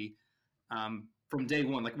 3D from day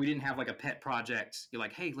one. Like, we didn't have like a pet project. You're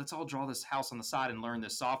like, hey, let's all draw this house on the side and learn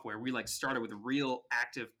this software. We like started with real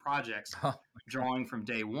active projects, drawing from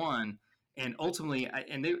day one. And ultimately,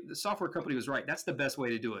 the software company was right. That's the best way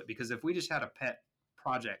to do it, because if we just had a pet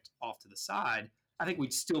project off to the side, I think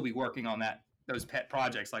we'd still be working on those pet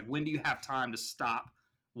projects. Like, when do you have time to stop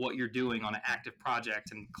what you're doing on an active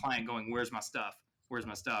project and client going, where's my stuff? Where's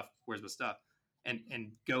my stuff? Where's my stuff? And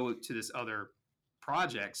go to this other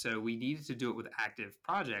project. So we needed to do it with active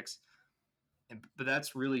projects. But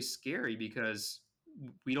that's really scary, because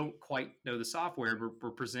we don't quite know the software.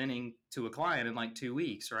 We're presenting to a client in like 2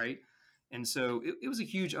 weeks, right? And so it was a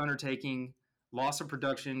huge undertaking, loss of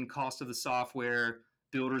production, cost of the software,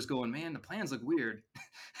 builders going, man, the plans look weird.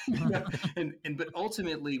 But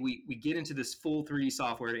ultimately we get into this full 3D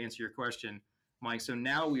software, to answer your question, Mike. So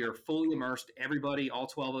now we are fully immersed. Everybody, all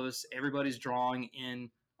 12 of us, everybody's drawing in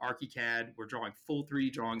ArchiCAD. We're drawing full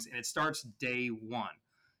 3D drawings, and it starts day one.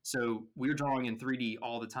 So we're drawing in 3D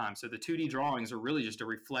all the time. So the 2D drawings are really just a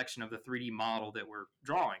reflection of the 3D model that we're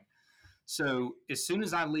drawing. So as soon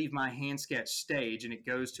as I leave my hand sketch stage and it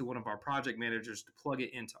goes to one of our project managers to plug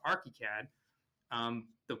it into ArchiCAD,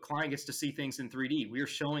 the client gets to see things in 3D. We are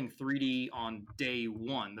showing 3D on day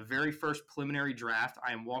one. The very first preliminary draft,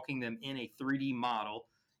 I am walking them in a 3D model,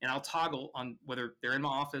 and I'll toggle on whether they're in my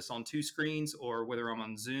office on 2 screens or whether I'm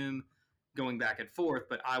on Zoom going back and forth,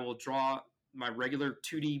 but I will draw my regular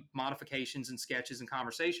 2D modifications and sketches and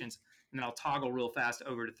conversations, and then I'll toggle real fast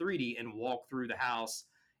over to 3D and walk through the house.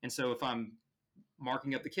 And so if I'm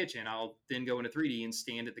marking up the kitchen, I'll then go into 3D and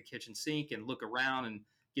stand at the kitchen sink and look around and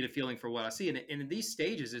get a feeling for what I see. And in these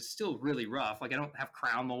stages, it's still really rough. Like I don't have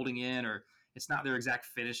crown molding in, or it's not their exact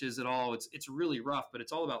finishes at all. It's really rough, but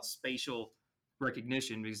it's all about spatial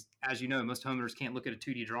recognition because, as you know, most homeowners can't look at a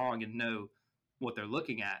 2D drawing and know what they're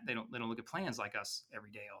looking at. They don't look at plans like us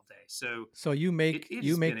every day, all day. So you make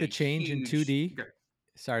the change in 2D. Okay.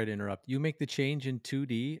 Sorry to interrupt. You make the change in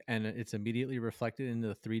 2D and it's immediately reflected in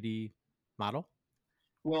the 3D model?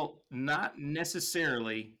 Well, not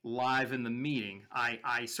necessarily live in the meeting.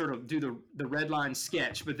 I sort of do the red line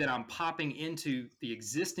sketch, but then I'm popping into the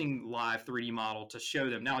existing live 3D model to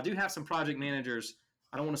show them. Now, I do have some project managers.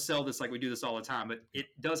 I don't want to sell this like we do this all the time, but it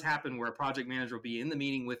does happen where a project manager will be in the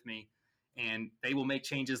meeting with me and they will make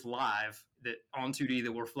changes live that on 2D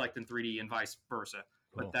that will reflect in 3D and vice versa.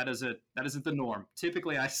 Cool. But that isn't the norm.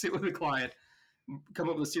 Typically, I sit with a client, come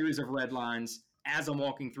up with a series of red lines as I'm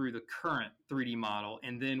walking through the current 3D model,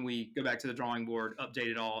 and then we go back to the drawing board, update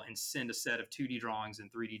it all, and send a set of 2D drawings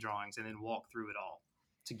and 3D drawings, and then walk through it all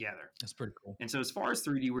together. That's pretty cool. And so as far as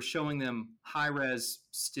 3D, we're showing them high-res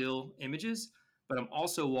still images, but I'm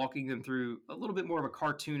also walking them through a little bit more of a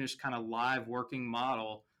cartoonish kind of live working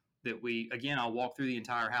model that I'll walk through the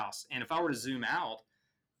entire house. And if I were to zoom out,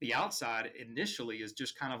 the outside initially is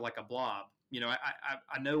just kind of like a blob. You know,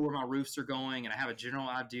 I know where my roofs are going and I have a general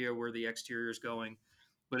idea where the exterior is going,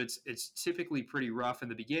 but it's typically pretty rough in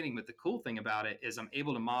the beginning. But the cool thing about it is I'm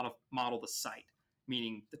able to model the site,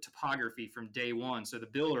 meaning the topography from day one. So the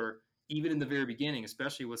builder, even in the very beginning,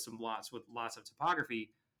 especially with lots of topography,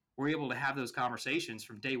 we're able to have those conversations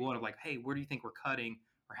from day one of like, hey, where do you think we're cutting,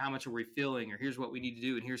 or how much are we filling, or here's what we need to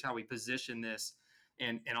do, and here's how we position this.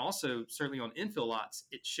 And also certainly on infill lots,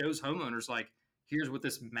 it shows homeowners like, here's what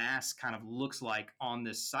this mass kind of looks like on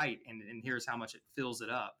this site, and here's how much it fills it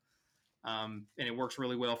up. And it works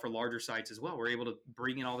really well for larger sites as well. We're able to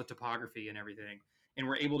bring in all the topography and everything. And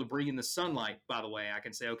we're able to bring in the sunlight, by the way. I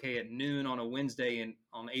can say, okay, at noon on a Wednesday and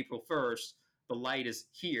on April 1st, the light is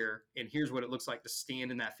here, and here's what it looks like to stand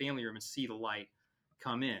in that family room and see the light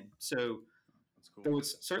come in. So That's cool. though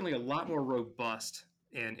it's certainly a lot more robust,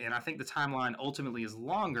 and I think the timeline ultimately is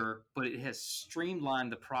longer, but it has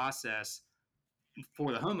streamlined the process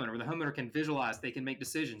for the homeowner, where the homeowner can visualize, they can make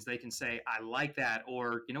decisions, they can say, I like that,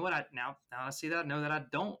 or you know what, now I see that, know that I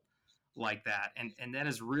don't like that, and that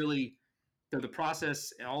is really the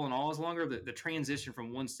process. All in all is longer. The transition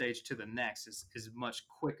from one stage to the next is much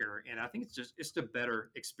quicker, and I think it's a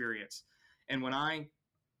better experience. And when I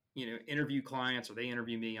interview clients or they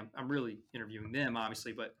interview me, I'm really interviewing them,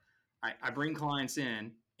 obviously, but I bring clients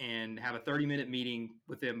in and have a 30-minute meeting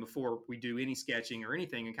with them before we do any sketching or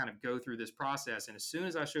anything, and kind of go through this process. And as soon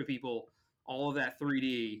as I show people all of that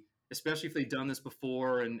 3D, especially if they've done this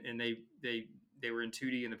before and they were in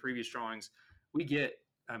 2D in the previous drawings, we get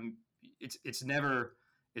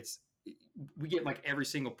we get like every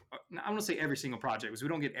single, I want to say every single project, because we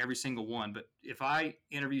don't get every single one, but if I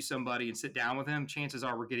interview somebody and sit down with them, chances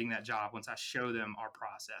are we're getting that job once I show them our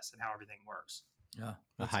process and how everything works. Yeah.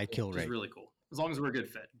 A high kill Which rate. is really cool, as long as we're a good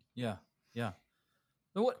fit. Yeah. Yeah.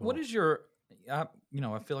 What Cool. is your, I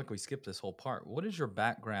feel like we skipped this whole part. What is your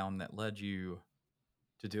background that led you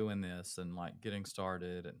to doing this and like getting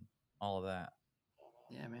started and all of that?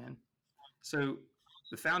 Yeah, man. So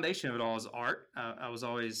the foundation of it all is art. I was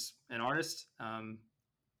always an artist,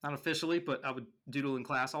 not officially, but I would doodle in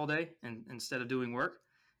class all day and instead of doing work.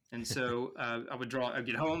 And so I would draw. I'd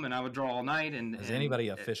get home and I would draw all night. And Is anybody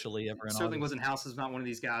officially ever an certainly artist? wasn't houses. Not one of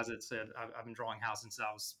these guys that said I've been drawing houses since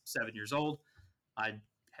I was 7 years old. I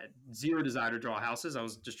had zero desire to draw houses. I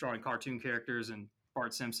was just drawing cartoon characters and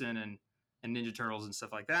Bart Simpson and Ninja Turtles and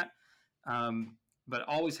stuff like that. But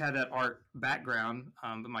always had that art background.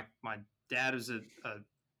 But my dad is a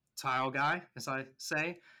tile guy, as I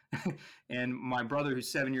say. And my brother,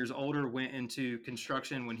 who's 7 years older, went into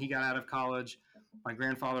construction when he got out of college. My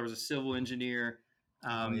grandfather was a civil engineer.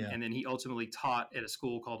 And then he ultimately taught at a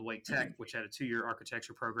school called Wake Tech, which had a 2-year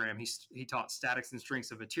architecture program. He taught statics and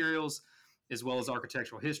strengths of materials, as well as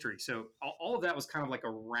architectural history. So all of that was kind of like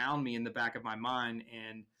around me in the back of my mind.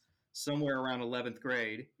 And somewhere around 11th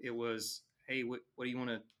grade, it was, hey, what do you want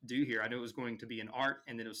to do here? I knew it was going to be in art,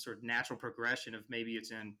 and then it was sort of natural progression of maybe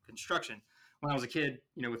it's in construction. When I was a kid,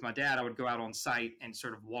 with my dad, I would go out on site and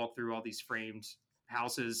sort of walk through all these framed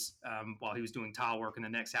houses while he was doing tile work, and the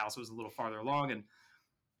next house was a little farther along. And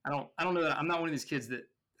I don't know that I'm not one of these kids that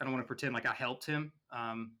I don't want to pretend like I helped him.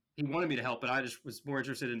 He wanted me to help, but I just was more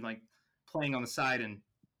interested in like playing on the side. And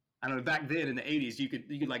I don't know, back then in the 80s, you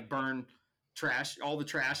could like burn trash, all the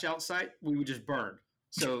trash outside. We would just burn.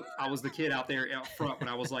 So I was the kid out there out front when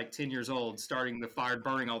I was like 10 years old, starting the fire,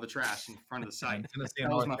 burning all the trash in front of the site. In Tennessee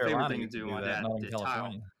and That was North my Carolina, favorite thing you to do. can My that, dad not in did tile.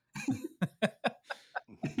 California.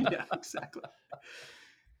 Yeah, exactly.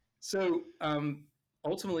 So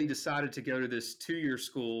ultimately decided to go to this 2-year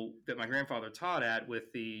school that my grandfather taught at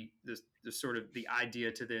with the sort of the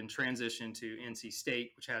idea to then transition to NC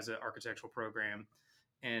State, which has an architectural program.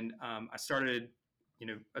 And I started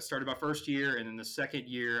my first year, and then the second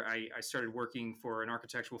year I started working for an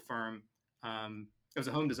architectural firm. I was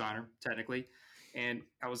a home designer technically, and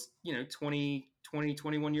I was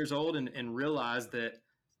 21 years old, and realized that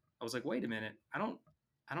I was like, wait a minute, I don't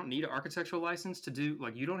need an architectural license to do,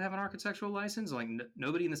 like, you don't have an architectural license? Like,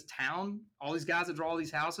 nobody in this town, all these guys that draw all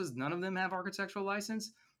these houses, none of them have architectural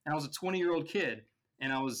license. And I was a 20-year-old kid,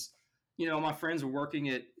 and I was, my friends were working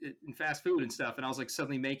in fast food and stuff. And I was like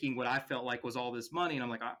suddenly making what I felt like was all this money. And I'm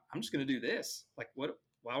like, I'm just going to do this. Like, why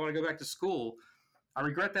would I go back to school? I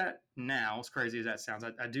regret that now, as crazy as that sounds.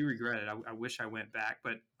 I do regret it. I wish I went back,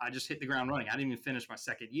 but I just hit the ground running. I didn't even finish my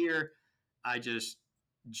second year. I just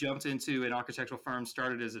jumped into an architectural firm,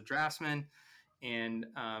 started as a draftsman, and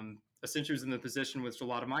essentially was in the position which a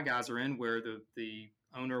lot of my guys are in, where the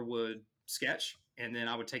owner would sketch, and then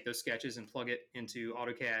I would take those sketches and plug it into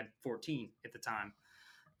AutoCAD 14 at the time.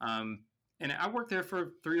 And I worked there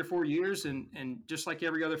for 3 or 4 years, and just like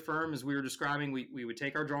every other firm, as we were describing, we would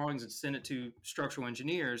take our drawings and send it to structural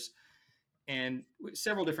engineers, and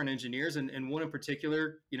several different engineers, and one in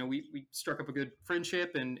particular, we struck up a good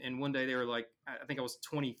friendship. And one day they were like, I think I was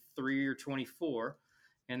 23 or 24,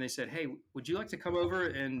 and they said, hey, would you like to come over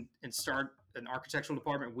and start an architectural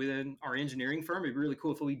department within our engineering firm? It'd be really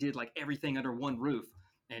cool if we did like everything under one roof,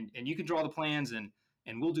 and you can draw the plans, and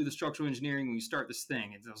we'll do the structural engineering when you start this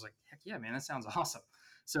thing. And I was like, heck yeah, man, that sounds awesome.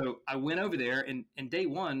 So I went over there, and day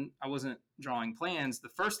one, I wasn't drawing plans. The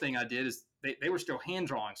first thing I did is they were still hand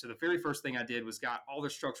drawing. So the very first thing I did was got all their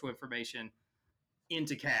structural information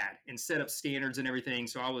into CAD and set up standards and everything.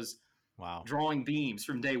 So I was drawing beams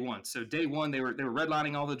from day one. So day one, they were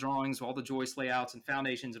redlining all the drawings, all the joist layouts and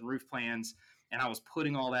foundations and roof plans, and I was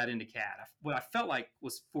putting all that into CAD. What I felt like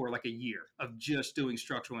was for like a year of just doing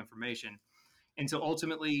structural information. And so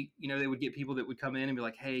ultimately, they would get people that would come in and be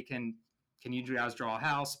like, hey, can you guys draw a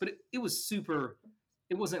house? But it was super,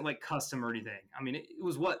 it wasn't like custom or anything. I mean, it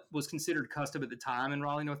was what was considered custom at the time in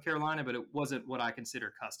Raleigh, North Carolina, but it wasn't what I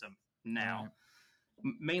consider custom now.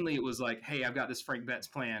 Right. Mainly it was like, hey, I've got this Frank Betts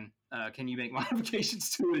plan. Can you make modifications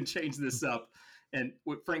to it and change this up? And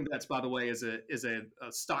what Frank Betts, by the way, is a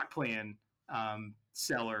stock plan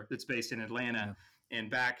seller that's based in Atlanta. Yeah. And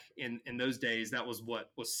back in those days, that was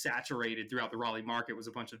what was saturated throughout the Raleigh market, was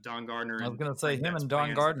a bunch of Don Gardner. I was going to say him and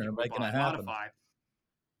Don Gardner making it happen.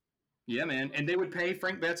 Yeah, man. And they would pay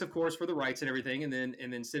Frank Betts, of course, for the rights and everything, and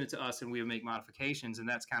then send it to us, and we would make modifications. And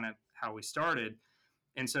that's kind of how we started.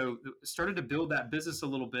 And so started to build that business a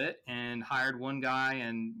little bit, and hired one guy,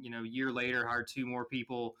 and a year later hired 2 more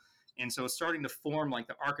people. And so it's starting to form like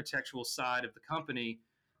the architectural side of the company.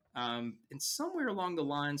 And somewhere along the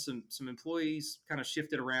line, some employees kind of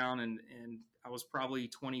shifted around, and I was probably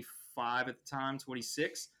 25 at the time,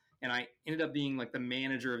 26, and I ended up being like the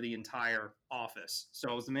manager of the entire office. So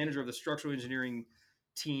I was the manager of the structural engineering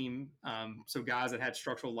team. So guys that had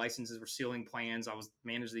structural licenses were sealing plans. I was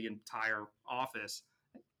managed the entire office.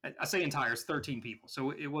 I say entire, it's 13 people, so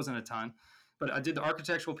it wasn't a ton, but I did the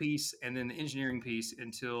architectural piece and then the engineering piece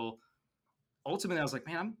until ultimately I was like,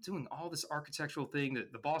 man, I'm doing all this architectural thing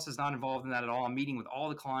that the boss is not involved in that at all. I'm meeting with all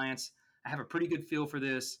the clients. I have a pretty good feel for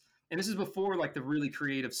this. And this is before like the really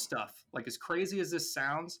creative stuff. Like, as crazy as this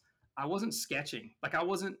sounds, I wasn't sketching. Like I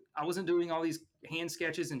wasn't doing all these hand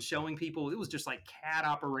sketches and showing people. It was just like CAD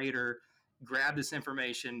operator, grab this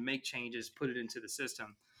information, make changes, put it into the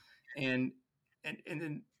system. And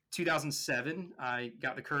then 2007, I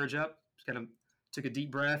got the courage up, kind of took a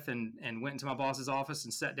deep breath and went into my boss's office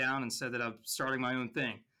and sat down and said that I'm starting my own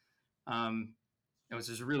thing. It was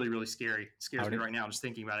just really, really scary. It scares me right now just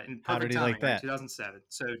thinking about it. And how did he like that? 2007.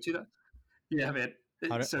 So, yeah, man.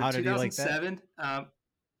 How did 2007.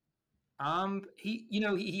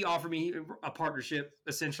 He offered me a partnership.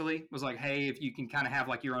 Essentially, was like, hey, if you can kind of have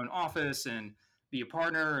like your own office and be a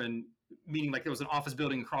partner, and meaning like there was an office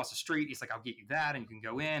building across the street. He's like, I'll get you that, and you can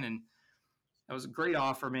go in. And that was a great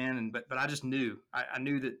offer, man. But I just knew, I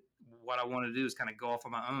knew that what I wanted to do is kind of go off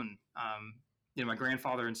on my own. my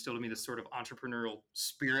grandfather instilled in me this sort of entrepreneurial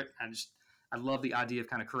spirit. I love the idea of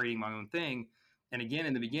kind of creating my own thing. And again,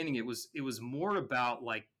 in the beginning, it was more about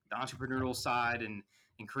like the entrepreneurial side and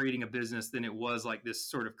creating a business than it was like this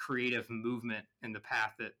sort of creative movement in the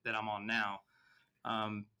path that I'm on now.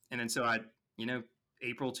 And then so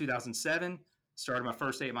April 2007, started my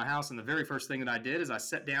first day at my house. And the very first thing that I did is I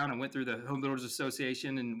sat down and went through the Home Builders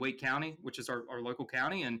Association in Wake County, which is our local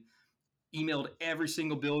county, and emailed every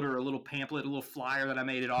single builder a little pamphlet, a little flyer that I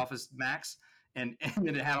made at Office Max, and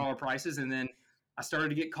then it had all our prices. And then I started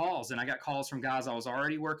to get calls, and I got calls from guys I was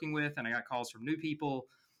already working with, and I got calls from new people,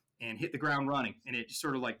 and hit the ground running. And it just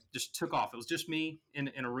sort of like just took off. It was just me in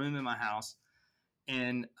a room in my house.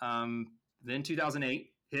 And then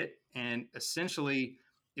 2008 hit, and essentially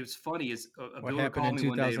it was funny is a builder called me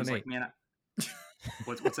one day and was like, man,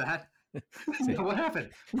 what's that? What happened?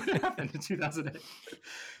 What happened in 2008?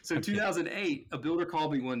 So 2008, a builder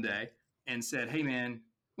called me one day and said, hey, man,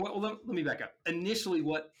 well, let me back up. Initially,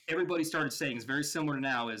 what everybody started saying is very similar to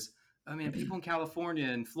now is, oh, man, people in California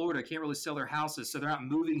and Florida can't really sell their houses, so they're not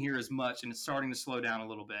moving here as much, and it's starting to slow down a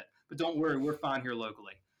little bit. But don't worry, we're fine here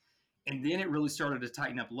locally. And then it really started to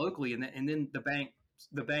tighten up locally, and then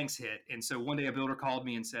the banks hit. And so one day a builder called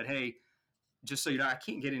me and said, hey, just so you know, I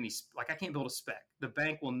can't build a spec. The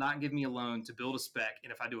bank will not give me a loan to build a spec.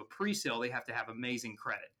 And if I do a pre-sale, they have to have amazing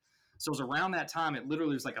credit. So it was around that time, it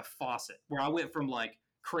literally was like a faucet where I went from like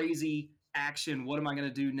crazy action. What am I going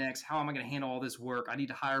to do next? How am I going to handle all this work? I need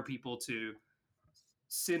to hire people to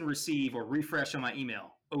send, receive, or refresh on my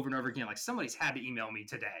email over and over again. Like somebody's had to email me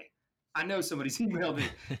today. I know somebody's emailed me,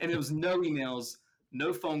 and there was no emails,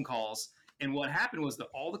 no phone calls. And what happened was that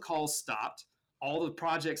all the calls stopped. All the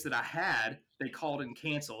projects that I had, they called and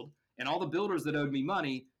canceled. And all the builders that owed me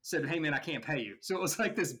money said, hey, man, I can't pay you. So it was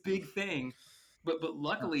like this big thing. But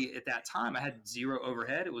luckily at that time, I had zero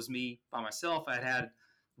overhead. It was me by myself. I had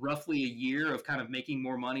roughly a year of kind of making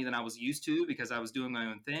more money than I was used to because I was doing my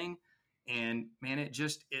own thing. And man, it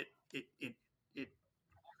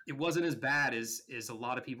wasn't as bad as a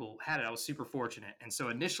lot of people had it. I was super fortunate. And so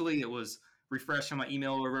initially it was refresh on my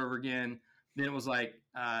email over and over again. Then it was like,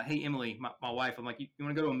 hey, Emily, my wife, I'm like, you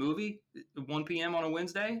want to go to a movie at 1 p.m. on a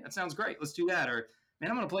Wednesday? That sounds great. Let's do that. Or, man,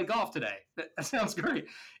 I'm going to play golf today. That sounds great.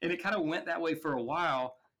 And it kind of went that way for a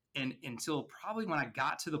while, and until probably when I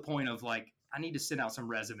got to the point of like, I need to send out some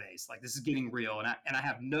resumes. Like this is getting real. And I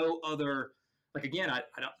have no other, like, again, I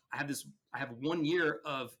have 1 year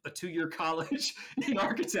of a 2-year college in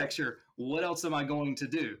architecture. What else am I going to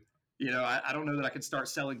do? I don't know that I could start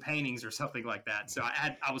selling paintings or something like that. So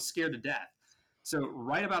I was scared to death. So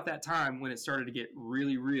right about that time when it started to get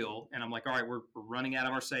really real, and I'm like, all right, we're running out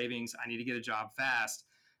of our savings. I need to get a job fast.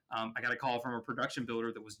 I got a call from a production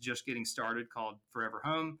builder that was just getting started called Forever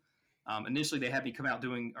Home. Initially, they had me come out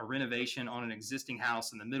doing a renovation on an existing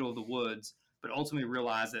house in the middle of the woods, but ultimately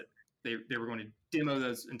realized that they were going to demo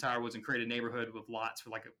those entire woods and create a neighborhood with lots for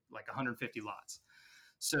like 150 lots.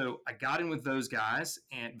 So I got in with those guys,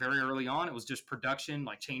 and very early on, it was just production,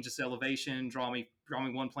 like change this elevation, draw me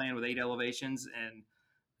one plan with 8 elevations, and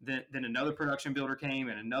then another production builder came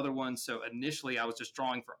and another one. So initially, I was just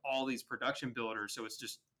drawing for all these production builders. So it's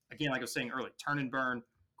just, again, like I was saying earlier, turn and burn,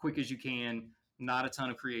 quick as you can, not a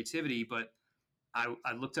ton of creativity. But I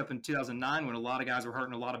looked up in 2009 when a lot of guys were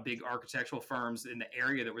hurting, a lot of big architectural firms in the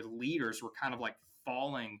area that were the leaders were kind of like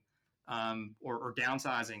falling or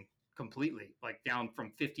downsizing completely, like down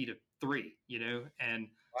from 50 to 3, and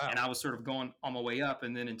wow. And I was sort of going on my way up.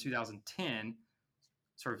 And then in 2010,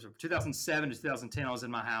 sort of 2007 to 2010, I was in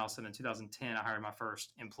my house. And in 2010, I hired my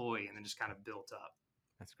first employee and then just kind of built up.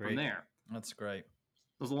 That's great. From there. That's great. It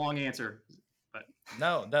was a long answer, but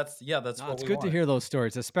no, that's what it's good to hear those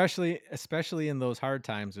stories, especially in those hard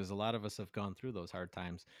times. There's a lot of us have gone through those hard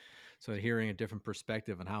times. So hearing a different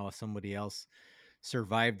perspective on how somebody else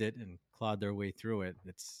survived it and clawed their way through it,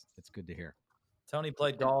 it's good to hear. Tony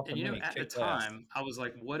played golf, and at the time, I was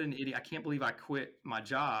like, "What an idiot! I can't believe I quit my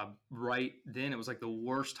job right then." It was like the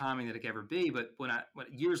worst timing that it could ever be. But when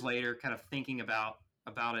years later, kind of thinking about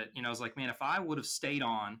it, I was like, "Man, if I would have stayed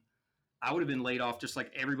on, I would have been laid off just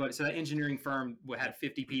like everybody." So that engineering firm had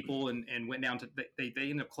 50 people and went down to they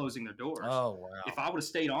ended up closing their doors. Oh wow! If I would have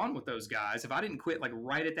stayed on with those guys, if I didn't quit like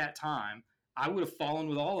right at that time, I would have fallen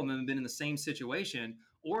with all of them and been in the same situation.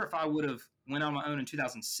 Or if I would have went on my own in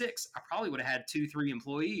 2006, I probably would have had 2-3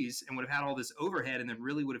 employees and would have had all this overhead and then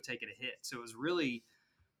really would have taken a hit. So it was really,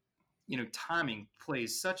 timing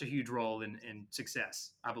plays such a huge role in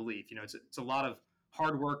success, I believe. It's a lot of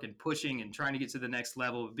hard work and pushing and trying to get to the next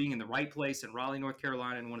level, being in the right place in Raleigh, North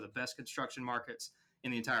Carolina, in one of the best construction markets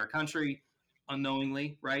in the entire country,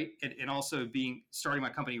 unknowingly, right? And also starting my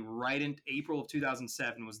company right in April of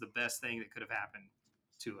 2007 was the best thing that could have happened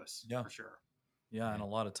to us, Yeah. for sure. Yeah, and a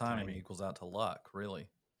lot of timing Timing. equals out to luck, really.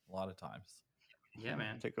 A lot of times. Yeah,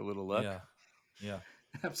 man. Take a little luck. Yeah. Yeah.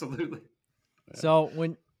 Absolutely. So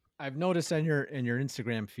when I've noticed in your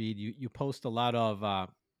Instagram feed, you post a lot of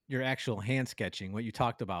your actual hand sketching, what you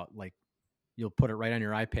talked about, like you'll put it right on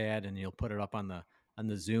your iPad and you'll put it up on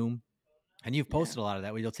the Zoom. And you've posted a lot of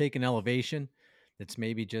that where you'll take an elevation that's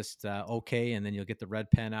maybe just okay, and then you'll get the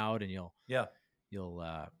red pen out and you'll Yeah.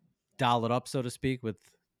 dial it up, so to speak, with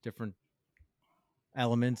different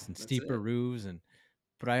elements and That's steeper it. roofs.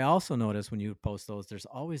 But I also notice when you post those, there's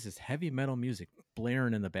always this heavy metal music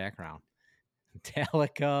blaring in the background.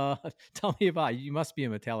 Metallica. Tell me about it. You must be a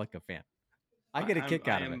Metallica fan. I get a kick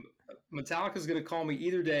out of it. Metallica's going to call me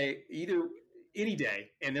any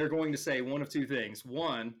day, and they're going to say one of two things.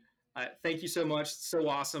 One, thank you so much, so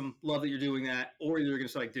awesome, love that you're doing that. Or they're going to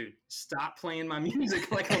say, like, dude, stop playing my music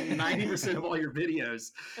like on 90% of all your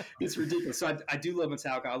videos. It's ridiculous. So I do love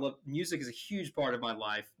Metallica. I love music is a huge part of my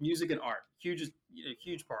life. Music and art, huge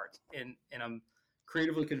part. And I'm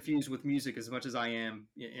creatively confused with music as much as I am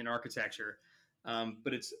in architecture.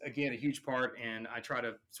 But it's, again, a huge part, and I try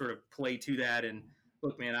to sort of play to that. And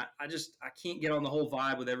look, man, I can't get on the whole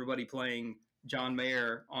vibe with everybody playing John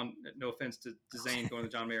Mayer on. No offense to Zane going to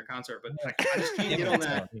the John Mayer concert, but I just can't get on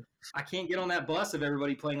that. I can't get on that bus of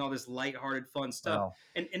everybody playing all this lighthearted, fun stuff. Wow.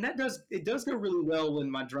 And that does go really well when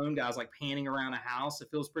my drone guy's like panning around a house. It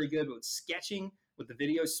feels pretty good. But with sketching, with the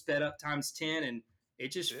video sped up times 10, and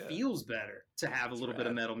it just feels better to have a little bit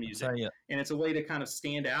of metal music. And it's a way to kind of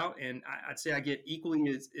stand out. And I'd say I get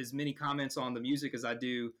equally as many comments on the music as I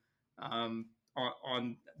do on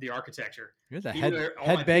the architecture. You're the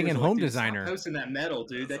head-banging home designer. Stop posting that metal,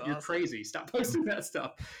 dude. That's You're awesome. Crazy. Stop posting that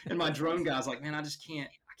stuff. And my drone guy's like, man, I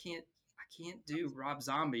can't do Rob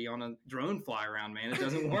Zombie on a drone fly around, man. It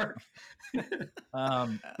doesn't work.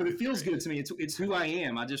 But it feels good to me. It's who I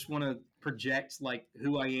am. I just want to project like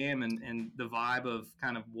who I am and the vibe of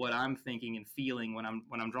kind of what I'm thinking and feeling when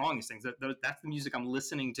I'm drawing these things. That's the music I'm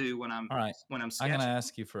listening to when I'm sketching. I'm going to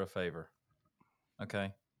ask you for a favor.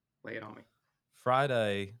 Okay. Lay it on me.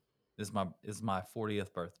 Friday is my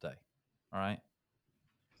 40th birthday. All right.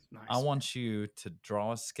 Nice. I want you to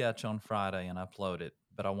draw a sketch on Friday and upload it,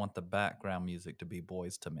 but I want the background music to be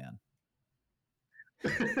Boys to Men.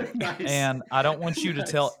 Nice. And I don't want you to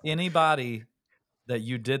tell anybody that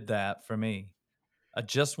you did that for me. I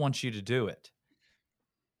just want you to do it.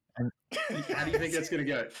 How do you think that's going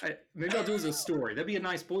to go? Maybe I'll do it as a story. That'd be a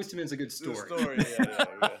nice. Boys to Men's a good story.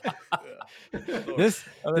 This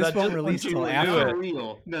won't release till after. Not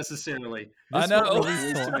real necessarily. I know. Won't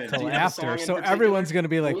release till after, so everyone's going to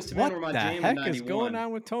be like, "What the heck is going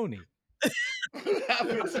on with Tony?"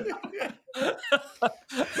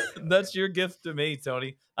 That's your gift to me,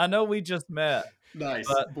 Tony. I know we just met. Nice.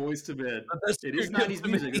 But Boys to Men. It your is gift 90s to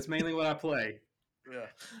music. me. That's mainly what I play. Yeah.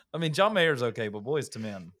 I mean, John Mayer's okay, but Boys to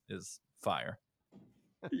Men is fire.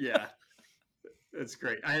 Yeah. That's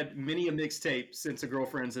great. I had many a mixtape since a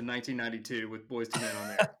Girlfriend's in 1992 with Boys to Men on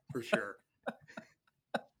there, for sure.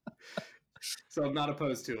 So I'm not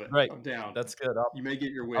opposed to it. Right. I'm down. That's good. You may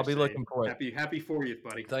get your wish. I'll be looking for it. Happy 40th,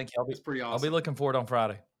 buddy. Thank you. That's pretty awesome. I'll be looking for it on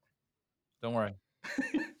Friday. Don't worry.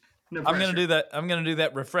 No I'm pressure. gonna do that. I'm gonna do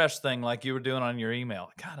that refresh thing like you were doing on your email.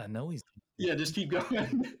 God, I know he's. Yeah, just keep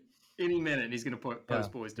going. Any minute, he's gonna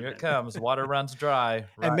post Boys to Here Men. it comes. Water runs dry.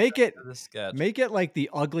 And make it the sketch. Make it like the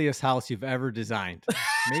ugliest house you've ever designed.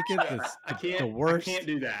 Make it the worst. I can't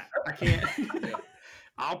do that. I can't.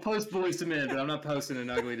 I'll post Boys to Men, but I'm not posting an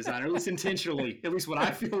ugly design, or at least intentionally. At least what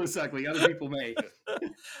I feel is ugly. Other people may.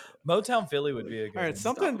 Motown Philly would be a good All right,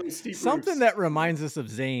 one. something that reminds us of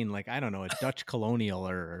Zane, like I don't know, a Dutch colonial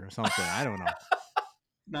or something. I don't know.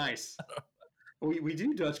 Nice. We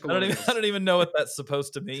do Dutch colonials. I don't even know what that's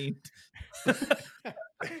supposed to mean.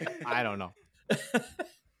 I don't know.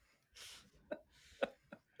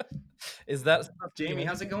 Is that Jamie?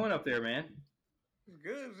 How's it going up there, man?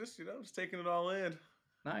 Good. Just taking it all in.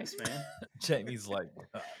 Nice, man. Jamie's like,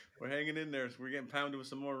 we're hanging in there. We're getting pounded with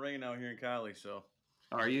some more rain out here in Cali. So,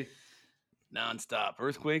 are you nonstop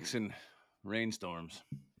earthquakes and rainstorms?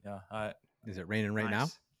 Yeah. Is it raining right now?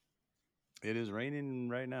 It is raining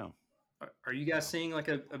right now. Are you guys seeing like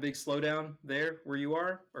a big slowdown there where you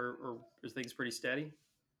are, or is things pretty steady?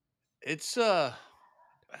 It's I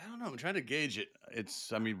don't know. I'm trying to gauge it.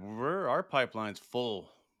 Our pipeline's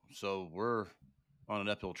full, so we're on an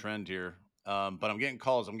uphill trend here. But I'm getting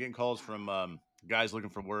calls. From guys looking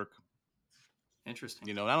for work.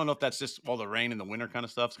 Interesting. I don't know if that's just all the rain in the winter kind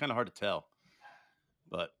of stuff. It's kind of hard to tell.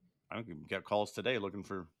 But I got calls today looking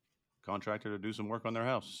for contractor to do some work on their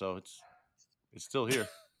house. So it's still here.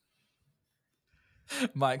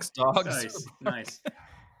 Mike's dogs. Nice.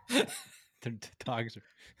 The dogs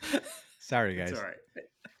are. Sorry, guys. It's all right.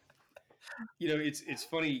 It's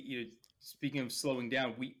funny. Speaking of slowing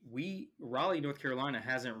down, we Raleigh, North Carolina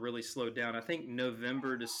hasn't really slowed down. I think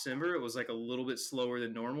November, December, it was like a little bit slower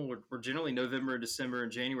than normal. We're generally November, December,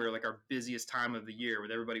 and January are like our busiest time of the year,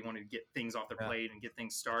 with everybody wanting to get things off their plate and get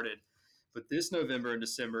things started. But this November and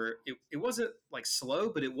December, it wasn't like slow,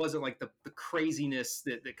 but it wasn't like the craziness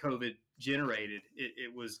that COVID generated.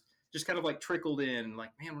 It was just kind of like trickled in,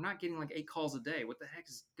 like, man, we're not getting like 8 calls a day. What the heck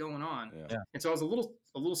is going on? Yeah. And so I was a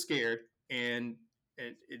little scared, and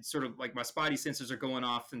it's sort of like my spidey senses are going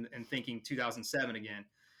off and thinking 2007 again.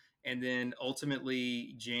 And then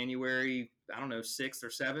ultimately January, I don't know, 6th or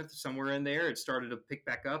 7th, somewhere in there, it started to pick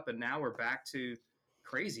back up, and now we're back to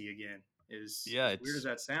crazy again. As weird as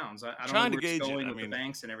that sounds. I don't know where it's going with the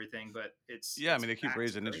banks and everything, but it's I mean, they keep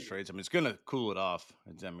raising interest rates. I mean, it's going to cool it off.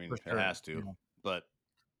 I mean, it has to. Yeah. But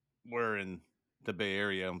we're in the Bay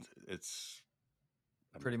Area. It's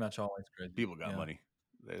pretty much always good. People got money.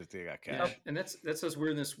 They got cash. Yeah. And that's us.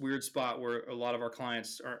 We're in this weird spot where a lot of our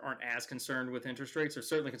clients aren't as concerned with interest rates. They're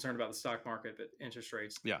certainly concerned about the stock market, but interest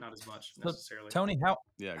rates, not as much necessarily. Tony,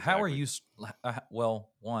 how are you?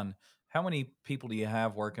 Well, one, how many people do you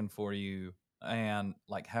have working for you, and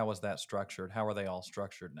like how is that structured? How are they all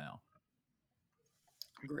structured now?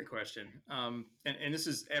 Great question. And this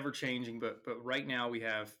is ever changing, but right now we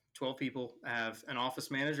have 12 people. I have an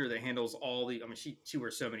office manager that handles all the. I mean, she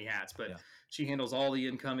wears so many hats, but she handles all the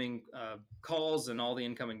incoming calls and all the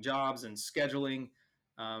incoming jobs and scheduling.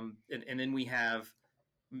 And then we have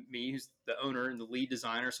me, who's the owner and the lead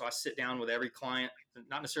designer. So I sit down with every client,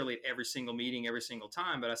 not necessarily at every single meeting, every single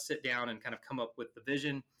time, but I sit down and kind of come up with the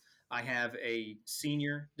vision. I have a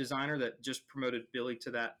senior designer that just promoted Billy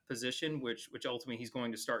to that position, which ultimately he's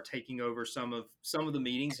going to start taking over some of the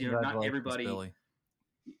meetings. Not everybody. Billy.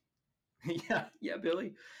 yeah,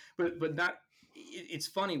 Billy, but not. It's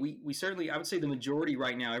funny. We certainly, I would say the majority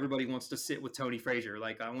right now, everybody wants to sit with Tony Frazier.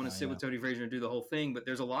 Like, I want to sit with Tony Frazier and do the whole thing. But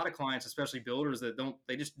there's a lot of clients, especially builders, that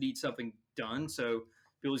they just need something done. So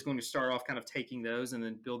Billy's going to start off kind of taking those and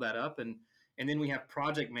then build that up. And then we have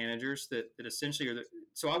project managers that essentially are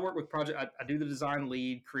so I work with project. I do the design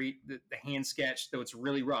lead, create the hand sketch, though it's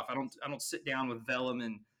really rough. I don't sit down with vellum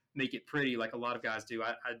and make it pretty like a lot of guys do.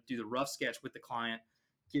 I do the rough sketch with the client,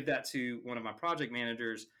 give that to one of my project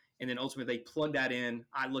managers, and then ultimately they plug that in.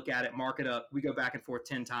 I look at it, mark it up. We go back and forth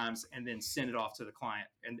 10 times and then send it off to the client.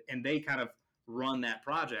 And they kind of run that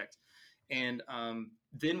project. And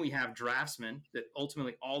then we have draftsmen that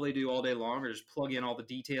ultimately all they do all day long are just plug in all the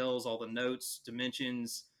details, all the notes,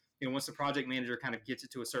 dimensions. Once the project manager kind of gets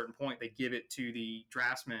it to a certain point, they give it to the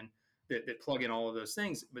draftsmen that plug in all of those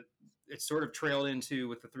things. But it's sort of trailed into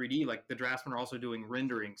with the 3D, like the draftsmen are also doing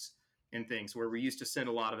renderings and things where we used to send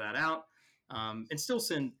a lot of that out. And still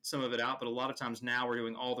send some of it out, but a lot of times now we're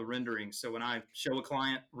doing all the renderings. So when I show a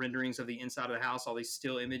client renderings of the inside of the house, all these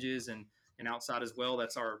still images and outside as well,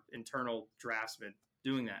 that's our internal draftsman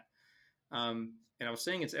doing that. And I was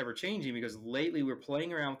saying it's ever changing because lately we're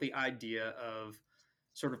playing around with the idea of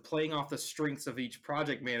sort of playing off the strengths of each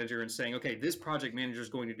project manager and saying, okay, this project manager is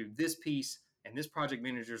going to do this piece, and this project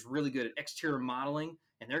manager is really good at exterior modeling,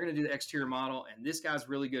 and they're going to do the exterior model, and this guy's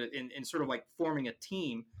really good at, in sort of like forming a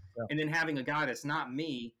team. And then having a guy that's not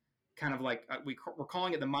me, kind of like we're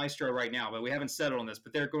calling it the maestro right now, but we haven't settled on this.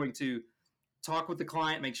 But they're going to talk with the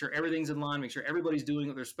client, make sure everything's in line, make sure everybody's doing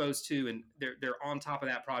what they're supposed to, and they're on top of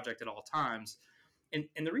that project at all times. And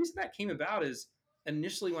the reason that came about is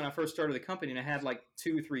initially when I first started the company and I had like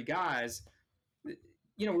 2 or 3 guys,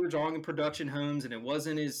 we were drawing in production homes and it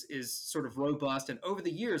wasn't as sort of robust. And over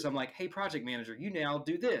the years, I'm like, hey, project manager, you now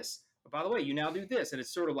do this. But by the way, you now do this. And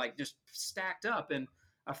it's sort of like just stacked up. And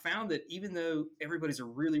I found that even though everybody's a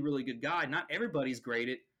really, really good guy, not everybody's great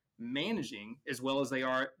at managing as well as they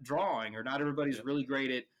are at drawing, or not everybody's really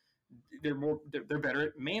great at, they're better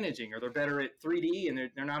at managing, or they're better at 3D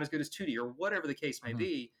and they're not as good as 2D, or whatever the case may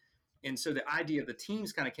be. And so the idea of the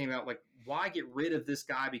teams kind of came out like, why get rid of this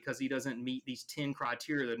guy because he doesn't meet these 10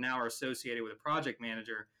 criteria that now are associated with a project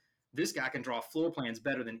manager? This guy can draw floor plans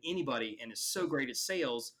better than anybody and is so great at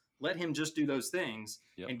sales. Let him just do those things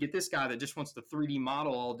and get this guy that just wants to 3D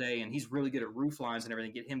model all day and he's really good at roof lines and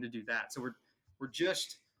everything, get him to do that. So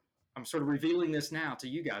I'm sort of revealing this now to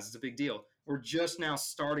you guys. It's a big deal. We're just now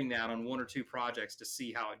starting that on 1 or 2 projects to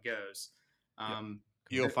see how it goes.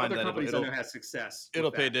 You'll find that companies I know have success.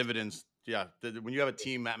 It'll pay dividends. Yeah. When you have a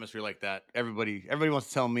team atmosphere like that, everybody wants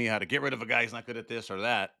to tell me how to get rid of a guy who's not good at this or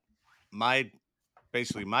that.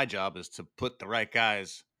 Basically my job is to put the right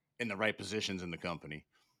guys in the right positions in the company.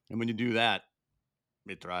 And when you do that,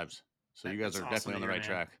 it thrives. So you guys That's are awesome definitely to on the hear,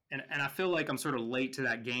 right man. track. And I feel like I'm sort of late to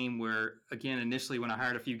that game where, again, initially when I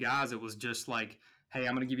hired a few guys, it was just like, hey,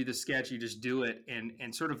 I'm going to give you the sketch, you just do it.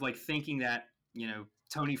 And sort of like thinking that,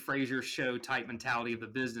 Tony Frazier show type mentality of the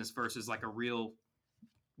business versus like a real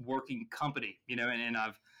working company, and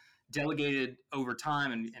I've delegated over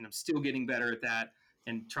time and I'm still getting better at that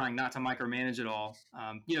and trying not to micromanage it all.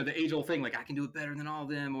 The age old thing, like I can do it better than all of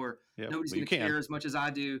them, or Yeah, nobody's well, you going to can. care as much as I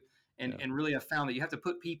do. And really I've found that you have to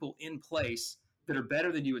put people in place that are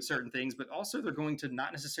better than you at certain things, but also they're going to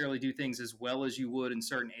not necessarily do things as well as you would in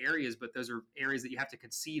certain areas, but those are areas that you have to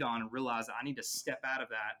concede on and realize that I need to step out of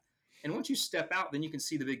that. And once you step out, then you can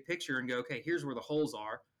see the big picture and go, okay, here's where the holes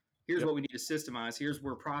are. Here's what we need to systemize. Here's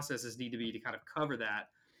where processes need to be to kind of cover that.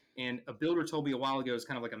 And a builder told me a while ago, it's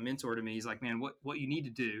kind of like a mentor to me. He's like, man, what you need to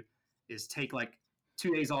do is take like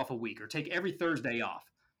 2 days off a week or take every Thursday off.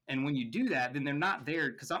 And when you do that, then they're not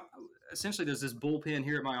there because essentially there's this bullpen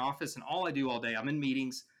here at my office, and all I do all day, I'm in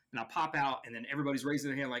meetings and I pop out, and then everybody's raising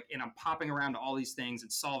their hand, like, and I'm popping around to all these things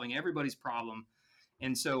and solving everybody's problem.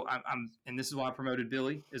 And so and this is why I promoted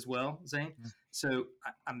Billy as well, Zane. So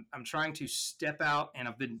I'm trying to step out, and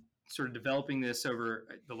I've been sort of developing this over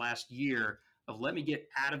the last year of let me get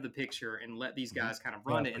out of the picture and let these guys kind of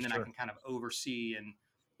run it, and then I can kind of oversee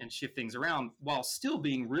and shift things around while still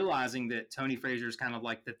realizing that Tony Frazier is kind of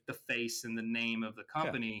like the face and the name of the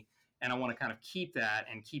company. And I want to kind of keep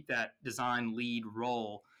that design lead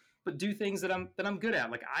role, but do things that I'm good at.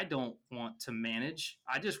 Like I don't want to manage.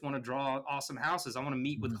 I just want to draw awesome houses. I want to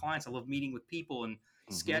meet with clients. I love meeting with people and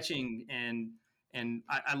sketching and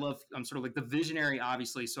I'm sort of like the visionary,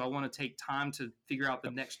 obviously. So I want to take time to figure out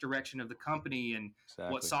the next direction of the company and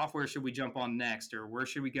what software should we jump on next, or where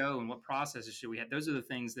should we go and what processes should we have. Those are the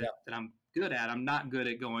things that I'm good at. I'm not good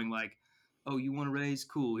at going like, oh, you want to raise?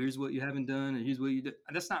 Cool. Here's what you haven't done. And here's what you did.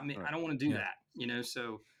 That's not me. Right. I don't want to do that,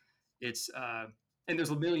 so it's, and there's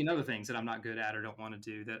a million other things that I'm not good at or don't want to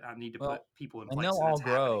do that I need to put people in place. And they'll all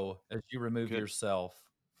grow as you remove yourself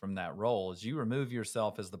from that role. As you remove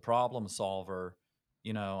yourself as the problem solver,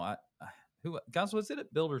 guys, was it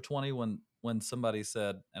at Builder 20 when somebody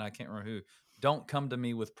said, and I can't remember who, don't come to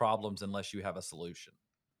me with problems unless you have a solution.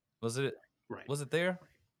 Was it? Right. Was it there?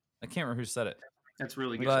 I can't remember who said it. That's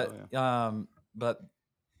really good. But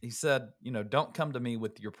he said, don't come to me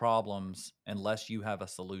with your problems unless you have a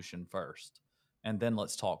solution first, and then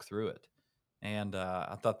let's talk through it. And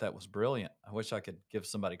I thought that was brilliant. I wish I could give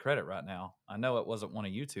somebody credit right now. I know it wasn't one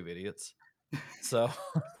of you two idiots. So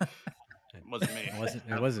it wasn't me.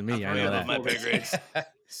 It wasn't me. I know that. My big grades.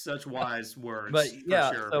 Such wise words. But yeah,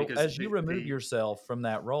 for sure, so as you remove yourself from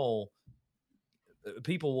that role,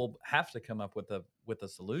 people will have to come up with a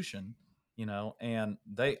solution, and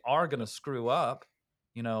they are going to screw up,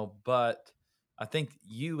 but I think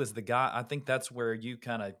you as the guy, I think that's where you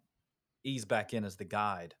kind of ease back in as the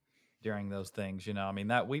guide during those things. I mean,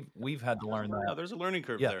 that we've had to learn that. No, there's a learning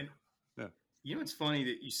curve there. It's funny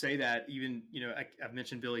that you say that. Even I've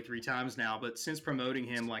mentioned Billy 3 times now, but since promoting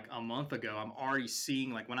him like a month ago, I'm already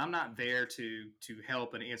seeing like when I'm not there to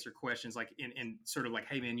help and answer questions, like in sort of like,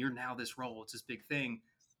 hey man, you're now this role, it's this big thing.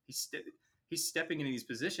 He's stepping into these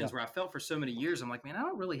positions where I felt for so many years, I'm like, man, I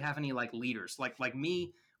don't really have any like leaders like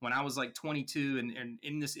me. When I was like 22 and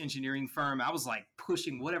in this engineering firm, I was like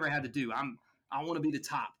pushing whatever I had to do. I want to be the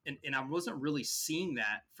top, and I wasn't really seeing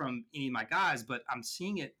that from any of my guys, but I'm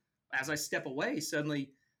seeing it. As I step away,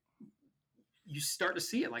 suddenly you start to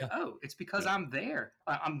see it like, oh, it's because I'm there.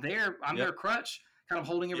 I'm there. I'm their crutch, kind of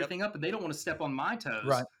holding everything up, and they don't want to step on my toes.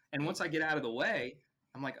 Right. And once I get out of the way,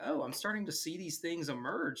 I'm like, oh, I'm starting to see these things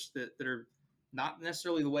emerge that are not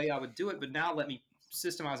necessarily the way I would do it, but now let me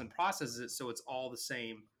systemize and process it so it's all the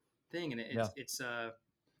same thing. And it's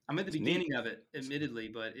I'm at the beginning of it, admittedly,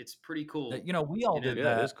 but it's pretty cool. We all did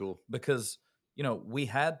that. It is cool because we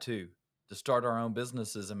had to start our own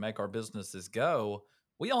businesses and make our businesses go.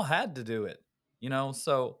 We all had to do it,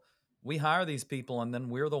 so we hire these people and then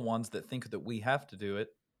we're the ones that think that we have to do it.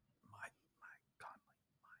 Mike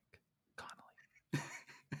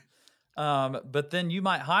Connolly. But then you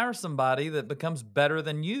might hire somebody that becomes better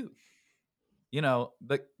than you,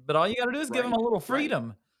 but all you got to do is give them a little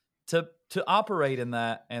freedom to operate in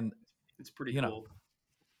that. And it's pretty cool.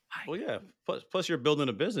 Well, yeah. Plus, you're building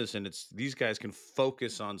a business, and these guys can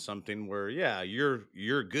focus on something where,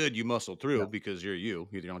 you're good. You muscle through because you're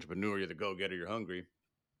the entrepreneur, you're the go-getter, you're hungry.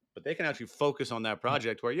 But they can actually focus on that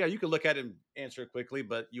project where, you can look at it and answer it quickly,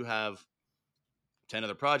 but you have 10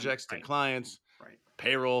 other projects, 10 clients,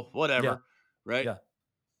 payroll, whatever, right? Yeah.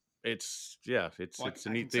 it's Well, it's a I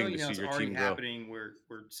can neat tell thing to you now see it's your already team grow. happening where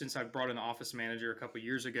since I brought in the office manager a couple of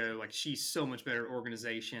years ago, like she's so much better at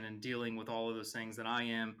organization and dealing with all of those things than I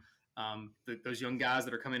am. Those young guys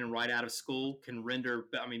that are coming in right out of school can render.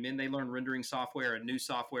 I mean, then they learn rendering software and new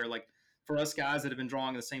software. Like for us guys that have been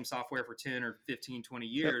drawing the same software for 10 or 15, 20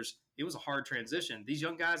 Yep. years, it was a hard transition. These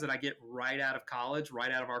young guys that I get right out of college,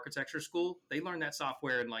 right out of architecture school, they learn that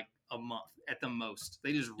software in like a month at the most.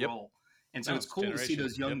 They just Yep. roll. And so No, it's it's cool to see generations.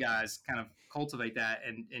 those young Yep. guys kind of cultivate that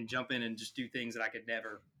and jump in and just do things that I could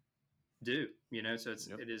never do, you know? So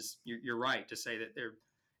Yep. you're right to say that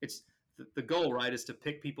it's the goal, right, is to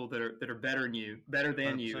pick people that are better than you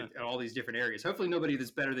 100%. in all these different areas. Hopefully nobody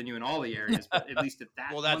that's better than you in all the areas, but at least at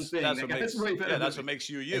that Well, one thing, that's that what guy's makes way better than that's what me. makes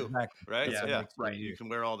you, Exactly. right? That's Yeah, what Yeah, makes right. you can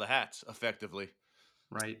wear all the hats effectively.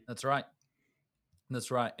 Right. That's right. That's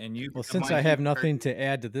right. And you, Well, since Mike, I have you- nothing to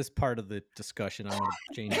add to this part of the discussion, I'm going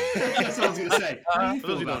to change it. That's what I was going to say. How do you For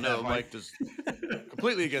those feel who about don't know, that, Mike is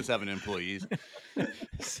completely against having employees.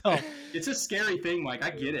 So, It's a scary thing, Mike. I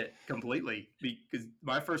get it completely because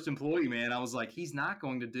my first employee, man, I was like, he's not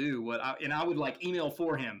going to do and I would like email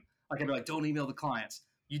for him. Like I'd be like, don't email the clients.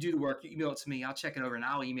 You do the work, you email it to me. I'll check it over and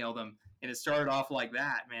I'll email them. And it started off like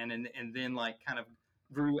that, man. And then like kind of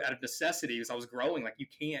grew out of necessity as I was growing. Like you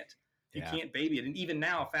Yeah. can't baby it. And even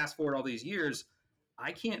now, fast forward all these years,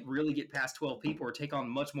 I can't really get past 12 people or take on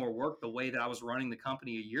much more work the way that I was running the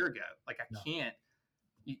company a year ago. Like I can't.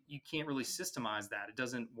 You can't really systemize that. It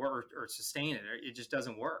doesn't work or sustain it. It just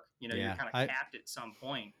doesn't work. You know, Yeah, you're kind of capped at some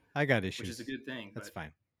point, I got issues. which is a good thing. That's but,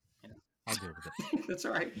 fine. you know. I'll deal with it. That's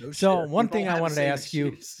all right. no So shit. one We've thing all I had the wanted to same ask you,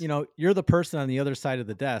 issues. you're the person on the other side of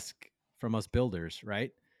the desk from us builders,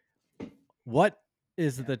 right? What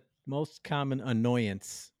is the most common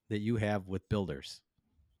annoyance that you have with builders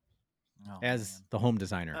Oh, as man. the home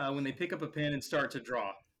designer? When they pick up a pen and start to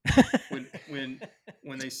draw, when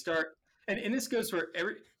they start, and this goes for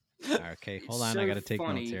every. Okay, It's hold on. so I got to take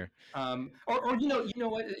funny. notes here. Or you know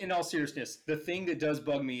what? In all seriousness, the thing that does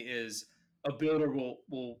bug me is a builder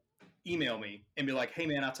will email me and be like, "Hey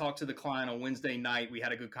man, I talked to the client on Wednesday night. We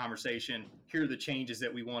had a good conversation. Here are the changes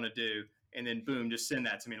that we want to do." And then boom, just send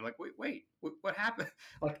that to me. I'm like, wait, what happened?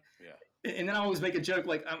 Like, Yeah. and then I always make a joke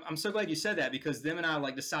like, I'm so glad you said that because them and I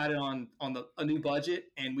like decided on a new budget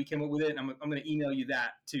and we came up with it. And I'm going to email you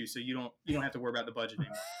that too, so you don't have to worry about the budget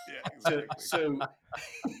anymore. Yeah, exactly. So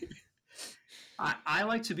I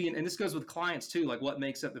like to be and this goes with clients too. Like, what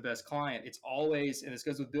makes up the best client? It's always, and this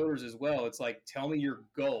goes with builders as well. It's like, tell me your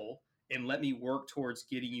goal and let me work towards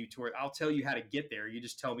getting you to where I'll tell you how to get there. You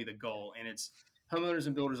just tell me the goal, and it's homeowners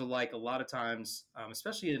and builders alike. A lot of times,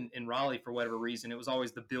 especially in Raleigh, for whatever reason, it was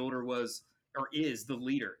always the builder was or is the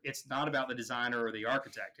leader. It's not about the designer or the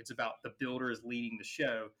architect. It's about the builder is leading the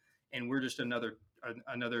show, and we're just another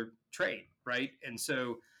trade, right? And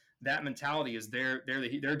so that mentality is they're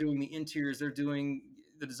doing the interiors, they're doing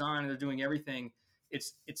the design, they're doing everything.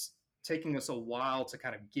 It's taking us a while to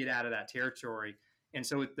kind of get out of that territory. And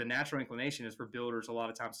so the natural inclination is for builders a lot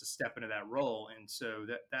of times to step into that role. And so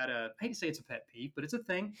that I hate to say it's a pet peeve, but it's a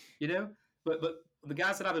thing, you know. But the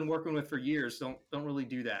guys that I've been working with for years don't really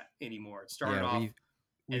do that anymore. It started off.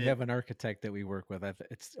 We have an architect that we work with.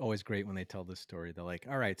 It's always great when they tell this story. They're like,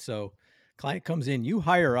 "All right, so client comes in, you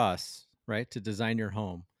hire us, right, to design your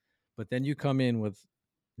home, but then you come in with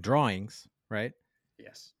drawings, right?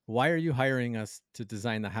 Yes. Why are you hiring us to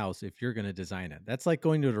design the house if you're going to design it? That's like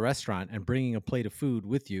going to the restaurant and bringing a plate of food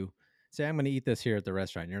with you. Say, I'm going to eat this here at the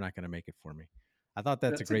restaurant. You're not going to make it for me." I thought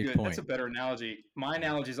that's a great point. That's a better analogy. My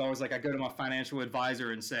analogy is always like I go to my financial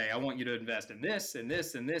advisor and say, I want you to invest in this and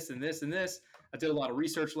this and this and this and this. I did a lot of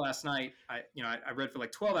research last night. I read for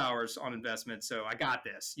like 12 hours on investment. So I got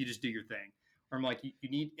this. You just do your thing. Or I'm like, you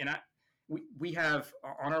need, and we have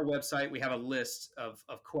on our website, we have a list of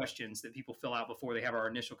questions that people fill out before they have our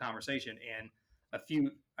initial conversation. And a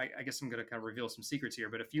few, I guess I'm going to kind of reveal some secrets here,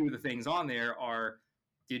 but a few of the things on there are,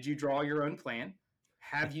 did you draw your own plan?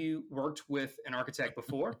 Have you worked with an architect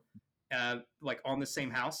before, like on the same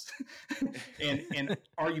house? and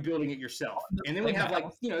are you building it yourself? And then we have like,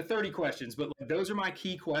 30 questions, but like, those are my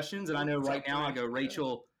key questions. And I know right now I go,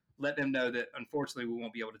 Rachel, let them know that unfortunately we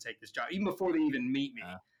won't be able to take this job even before they even meet me.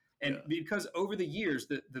 And because over the years,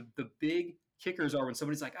 the big kickers are when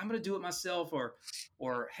somebody's like, I'm going to do it myself,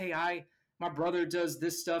 or hey, my brother does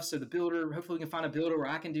this stuff. So the builder, hopefully we can find a builder where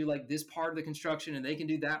I can do like this part of the construction and they can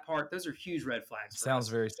do that part. Those are huge red flags. Sounds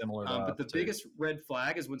very similar to but the biggest red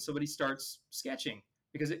flag is when somebody starts sketching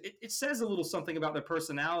because it says a little something about their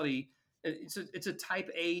personality. It's a type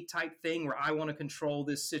A type thing where I want to control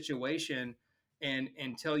this situation and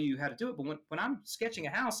tell you how to do it. But when I'm sketching a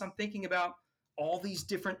house, I'm thinking about all these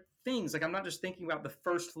different things. Like I'm not just thinking about the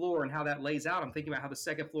first floor and how that lays out. I'm thinking about how the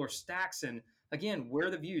second floor stacks, and again, where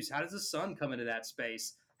are the views? How does the sun come into that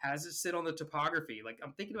space? How does it sit on the topography? Like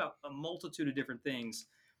I'm thinking about a multitude of different things.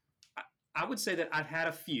 I would say that I've had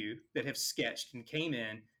a few that have sketched and came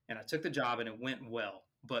in, and I took the job and it went well.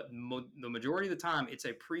 But the majority of the time, it's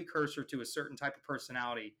a precursor to a certain type of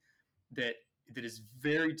personality that is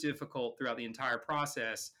very difficult throughout the entire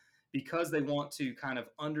process, because they want to kind of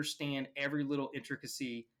understand every little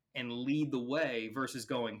intricacy and lead the way versus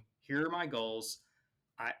going, here are my goals.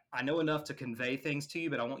 I know enough to convey things to you,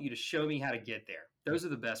 but I want you to show me how to get there. Those are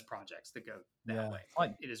the best projects that go that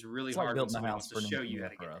way. It is really hard when building a somebody house wants for to an show you how engineer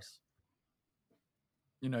to for get us.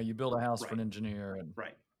 You know, you build a house for an Right. engineer, and there.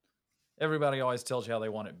 Right. everybody always tells you how they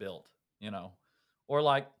want it built, you know. Or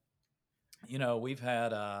like, you know, we've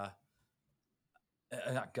had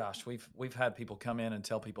gosh, we've had people come in and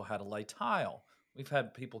tell people how to lay tile. We've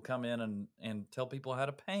had people come in and tell people how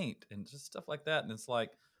to paint and just stuff like that. And it's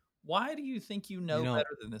like, why do you think you know You know,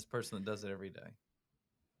 better than this person that does it every day?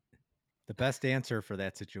 the best answer for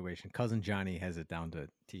that situation, cousin Johnny has it down to a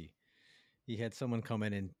T. He had someone come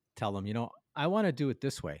in and tell him, I want to do it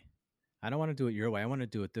this way. I don't want to do it your way. I want to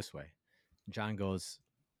do it this way. John goes,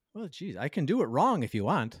 well, geez, I can do it wrong if you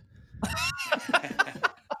want.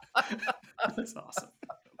 That's awesome.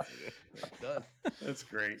 Done. That's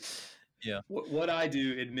great. Yeah. What I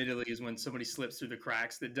do, admittedly, is when somebody slips through the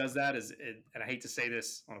cracks that does that and I hate to say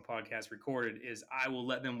this on a podcast recorded, is I will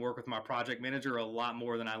let them work with my project manager a lot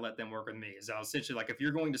more than I let them work with me. Is I'll essentially, like, if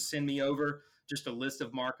you're going to send me over just a list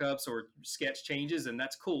of markups or sketch changes, and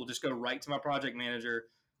that's cool, just go right to my project manager.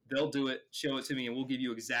 They'll do it, show it to me, and we'll give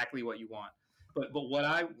you exactly what you want. But what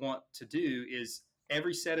I want to do is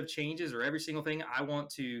every set of changes or every single thing, I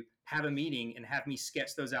want to have a meeting and have me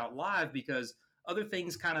sketch those out live, because other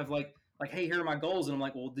things kind of like, hey, here are my goals. And I'm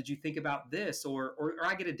like, well, did you think about this? Or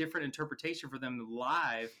I get a different interpretation for them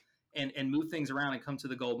live, and move things around and come to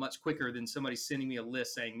the goal much quicker than somebody sending me a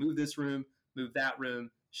list saying, move this room, move that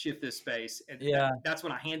room, shift this space. And Yeah. that's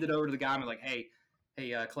when I hand it over to the guy. I'm like, hey,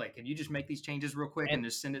 Clay, can you just make these changes real quick and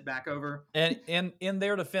just send it back over? And in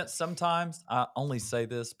their defense, sometimes I only say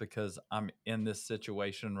this because I'm in this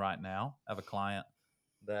situation right now. I have a client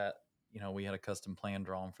that, you know, we had a custom plan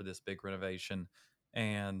drawn for this big renovation,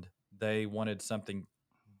 and they wanted something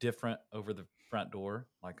different over the front door,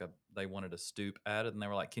 they wanted a stoop added, and they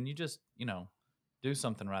were like, "Can you just, do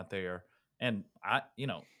something right there?" And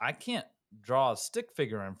I can't draw a stick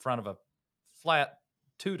figure in front of a flat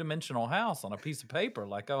two-dimensional house on a piece of paper.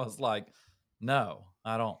 Like, I was like, no,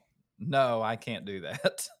 I don't. No, I can't do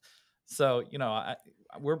that. So,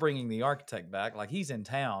 we're bringing the architect back. Like, he's in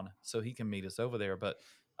town, so he can meet us over there. But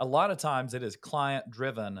a lot of times it is client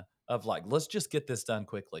driven of like, let's just get this done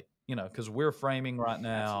quickly, because we're framing right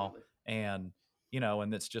now. Absolutely. And,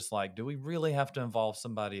 and it's just like, do we really have to involve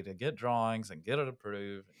somebody to get drawings and get it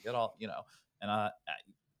approved and get all, and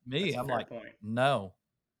That's a I'm fair like, point. no,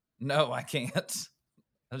 I can't.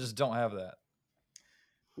 I just don't have that.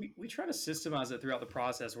 We try to systemize it throughout the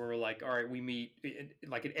process, where we're like, all right, we meet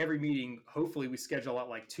like at every meeting. Hopefully we schedule out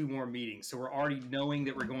like 2 more meetings, so we're already knowing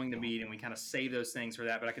that we're going to meet, and we kind of save those things for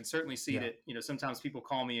that. But I can certainly see that, sometimes people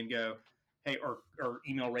call me and go, hey, or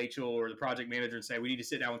email Rachel or the project manager and say, we need to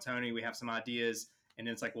sit down with Tony, we have some ideas. And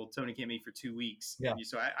then it's like, well, Tony can't meet for 2 weeks. Yeah.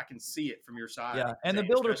 So I can see it from your side. Yeah. And the Zane,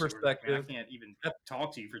 builder especially, where, like, man, perspective, I can't even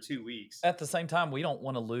talk to you for 2 weeks. at the same time, we don't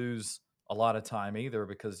want to lose a lot of time either,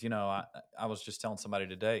 because, I was just telling somebody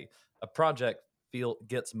today, a project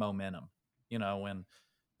gets momentum,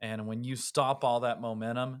 and when you stop all that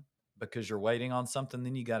momentum because you're waiting on something,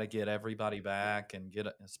 then you got to get everybody back and get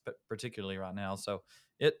it, particularly right now. So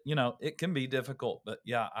it can be difficult, but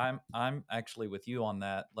yeah, I'm actually with you on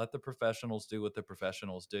that. Let the professionals do what the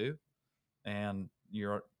professionals do, and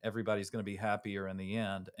everybody's going to be happier in the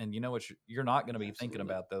end. And you know what, you're not going to be thinking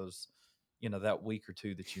Absolutely. about those, that week or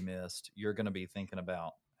two that you missed. You're going to be thinking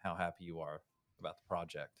about how happy you are about the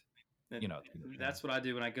project. That's what I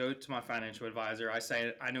do when I go to my financial advisor. I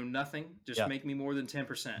say, I know nothing. Just Yeah. make me more than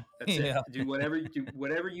 10%. That's Yeah. it. Do whatever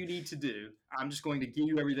you need to do. I'm just going to give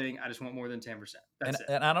you everything. I just want more than 10%. That's it.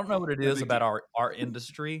 And I don't know what it No is big about deal. our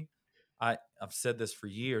industry. I've said this for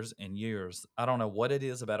years and years. I don't know what it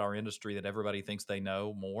is about our industry that everybody thinks they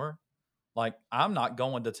know more. Like, I'm not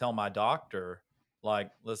going to tell my doctor,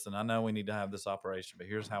 like, listen, I know we need to have this operation, but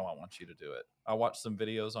here's how I want you to do it. I watched some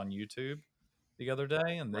videos on YouTube the other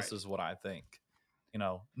day, and this Right. is what I think.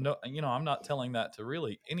 No, I'm not telling that to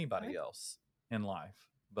really anybody else in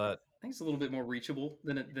life. but I think it's a little bit more reachable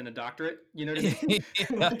than a doctorate. You know what I mean? yeah,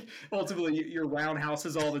 Like, ultimately, you're around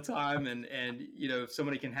houses all the time, and if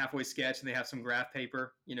somebody can halfway sketch and they have some graph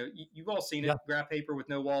paper, you've all seen yeah, it, graph paper with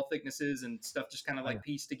no wall thicknesses and stuff just kind of oh, yeah. like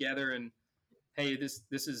pieced together. And hey, this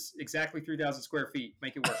is exactly 3,000 square feet.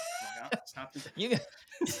 Make it work. I'm like, oh, it's not 3,000. You can,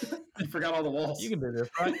 You forgot all the walls. you can do this,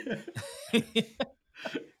 right?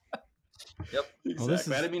 Yep. Well,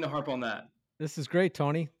 Exactly. I didn't mean to harp on that. This is great,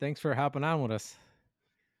 Tony. Thanks for hopping on with us.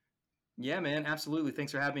 Yeah, man, absolutely.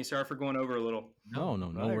 Thanks for having me. Sorry for going over a little. No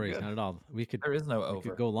you're worries, good. not at all. There is no we over.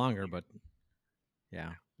 could go longer, but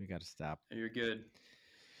yeah, we got to stop. You're good.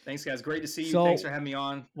 Thanks, guys. Great to see you. So, Thanks for having me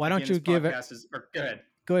on. why don't you this give it- podcast is, or go ahead.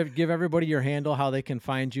 Go ahead, give everybody your handle, how they can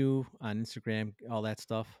find you on Instagram, all that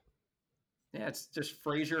stuff. Yeah, it's just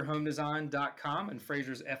FrazierHomeDesign.com, and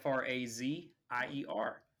Frazier's FRAZIER.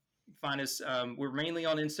 Find us. We're mainly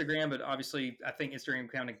on Instagram, but obviously I think Instagram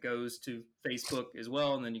kind of goes to Facebook as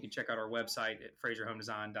well. And then you can check out our website at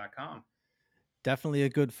FrazierHomeDesign.com. Definitely a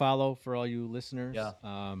good follow for all you listeners.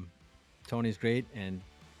 Yeah. Tony's great. And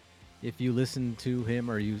if you listened to him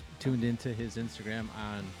or you tuned into his Instagram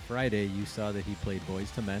on Friday, you saw that he played Boys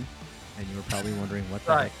to Men, and you were probably wondering what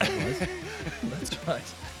the heck that was. That's right.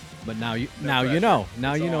 But now you No now pressure. you know.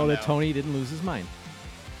 Now It's you know on that now. Tony didn't lose his mind.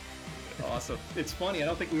 Awesome. It's funny. I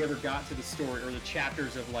don't think we ever got to the story or the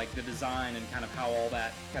chapters of like the design and kind of how all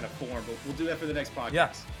that kind of formed, but we'll do that for the next podcast.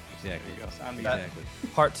 Yeah. Exactly. Sounds good. Exactly.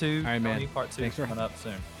 Part 2. All right, man. Tony, part 2 Thanks for- coming up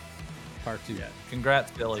soon. Part 2. Yeah,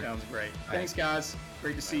 Congrats, Billy. sounds great. Thanks, guys.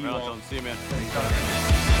 Great to see you Right on, all. Tony. See you, man. Thanks,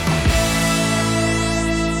 Tony.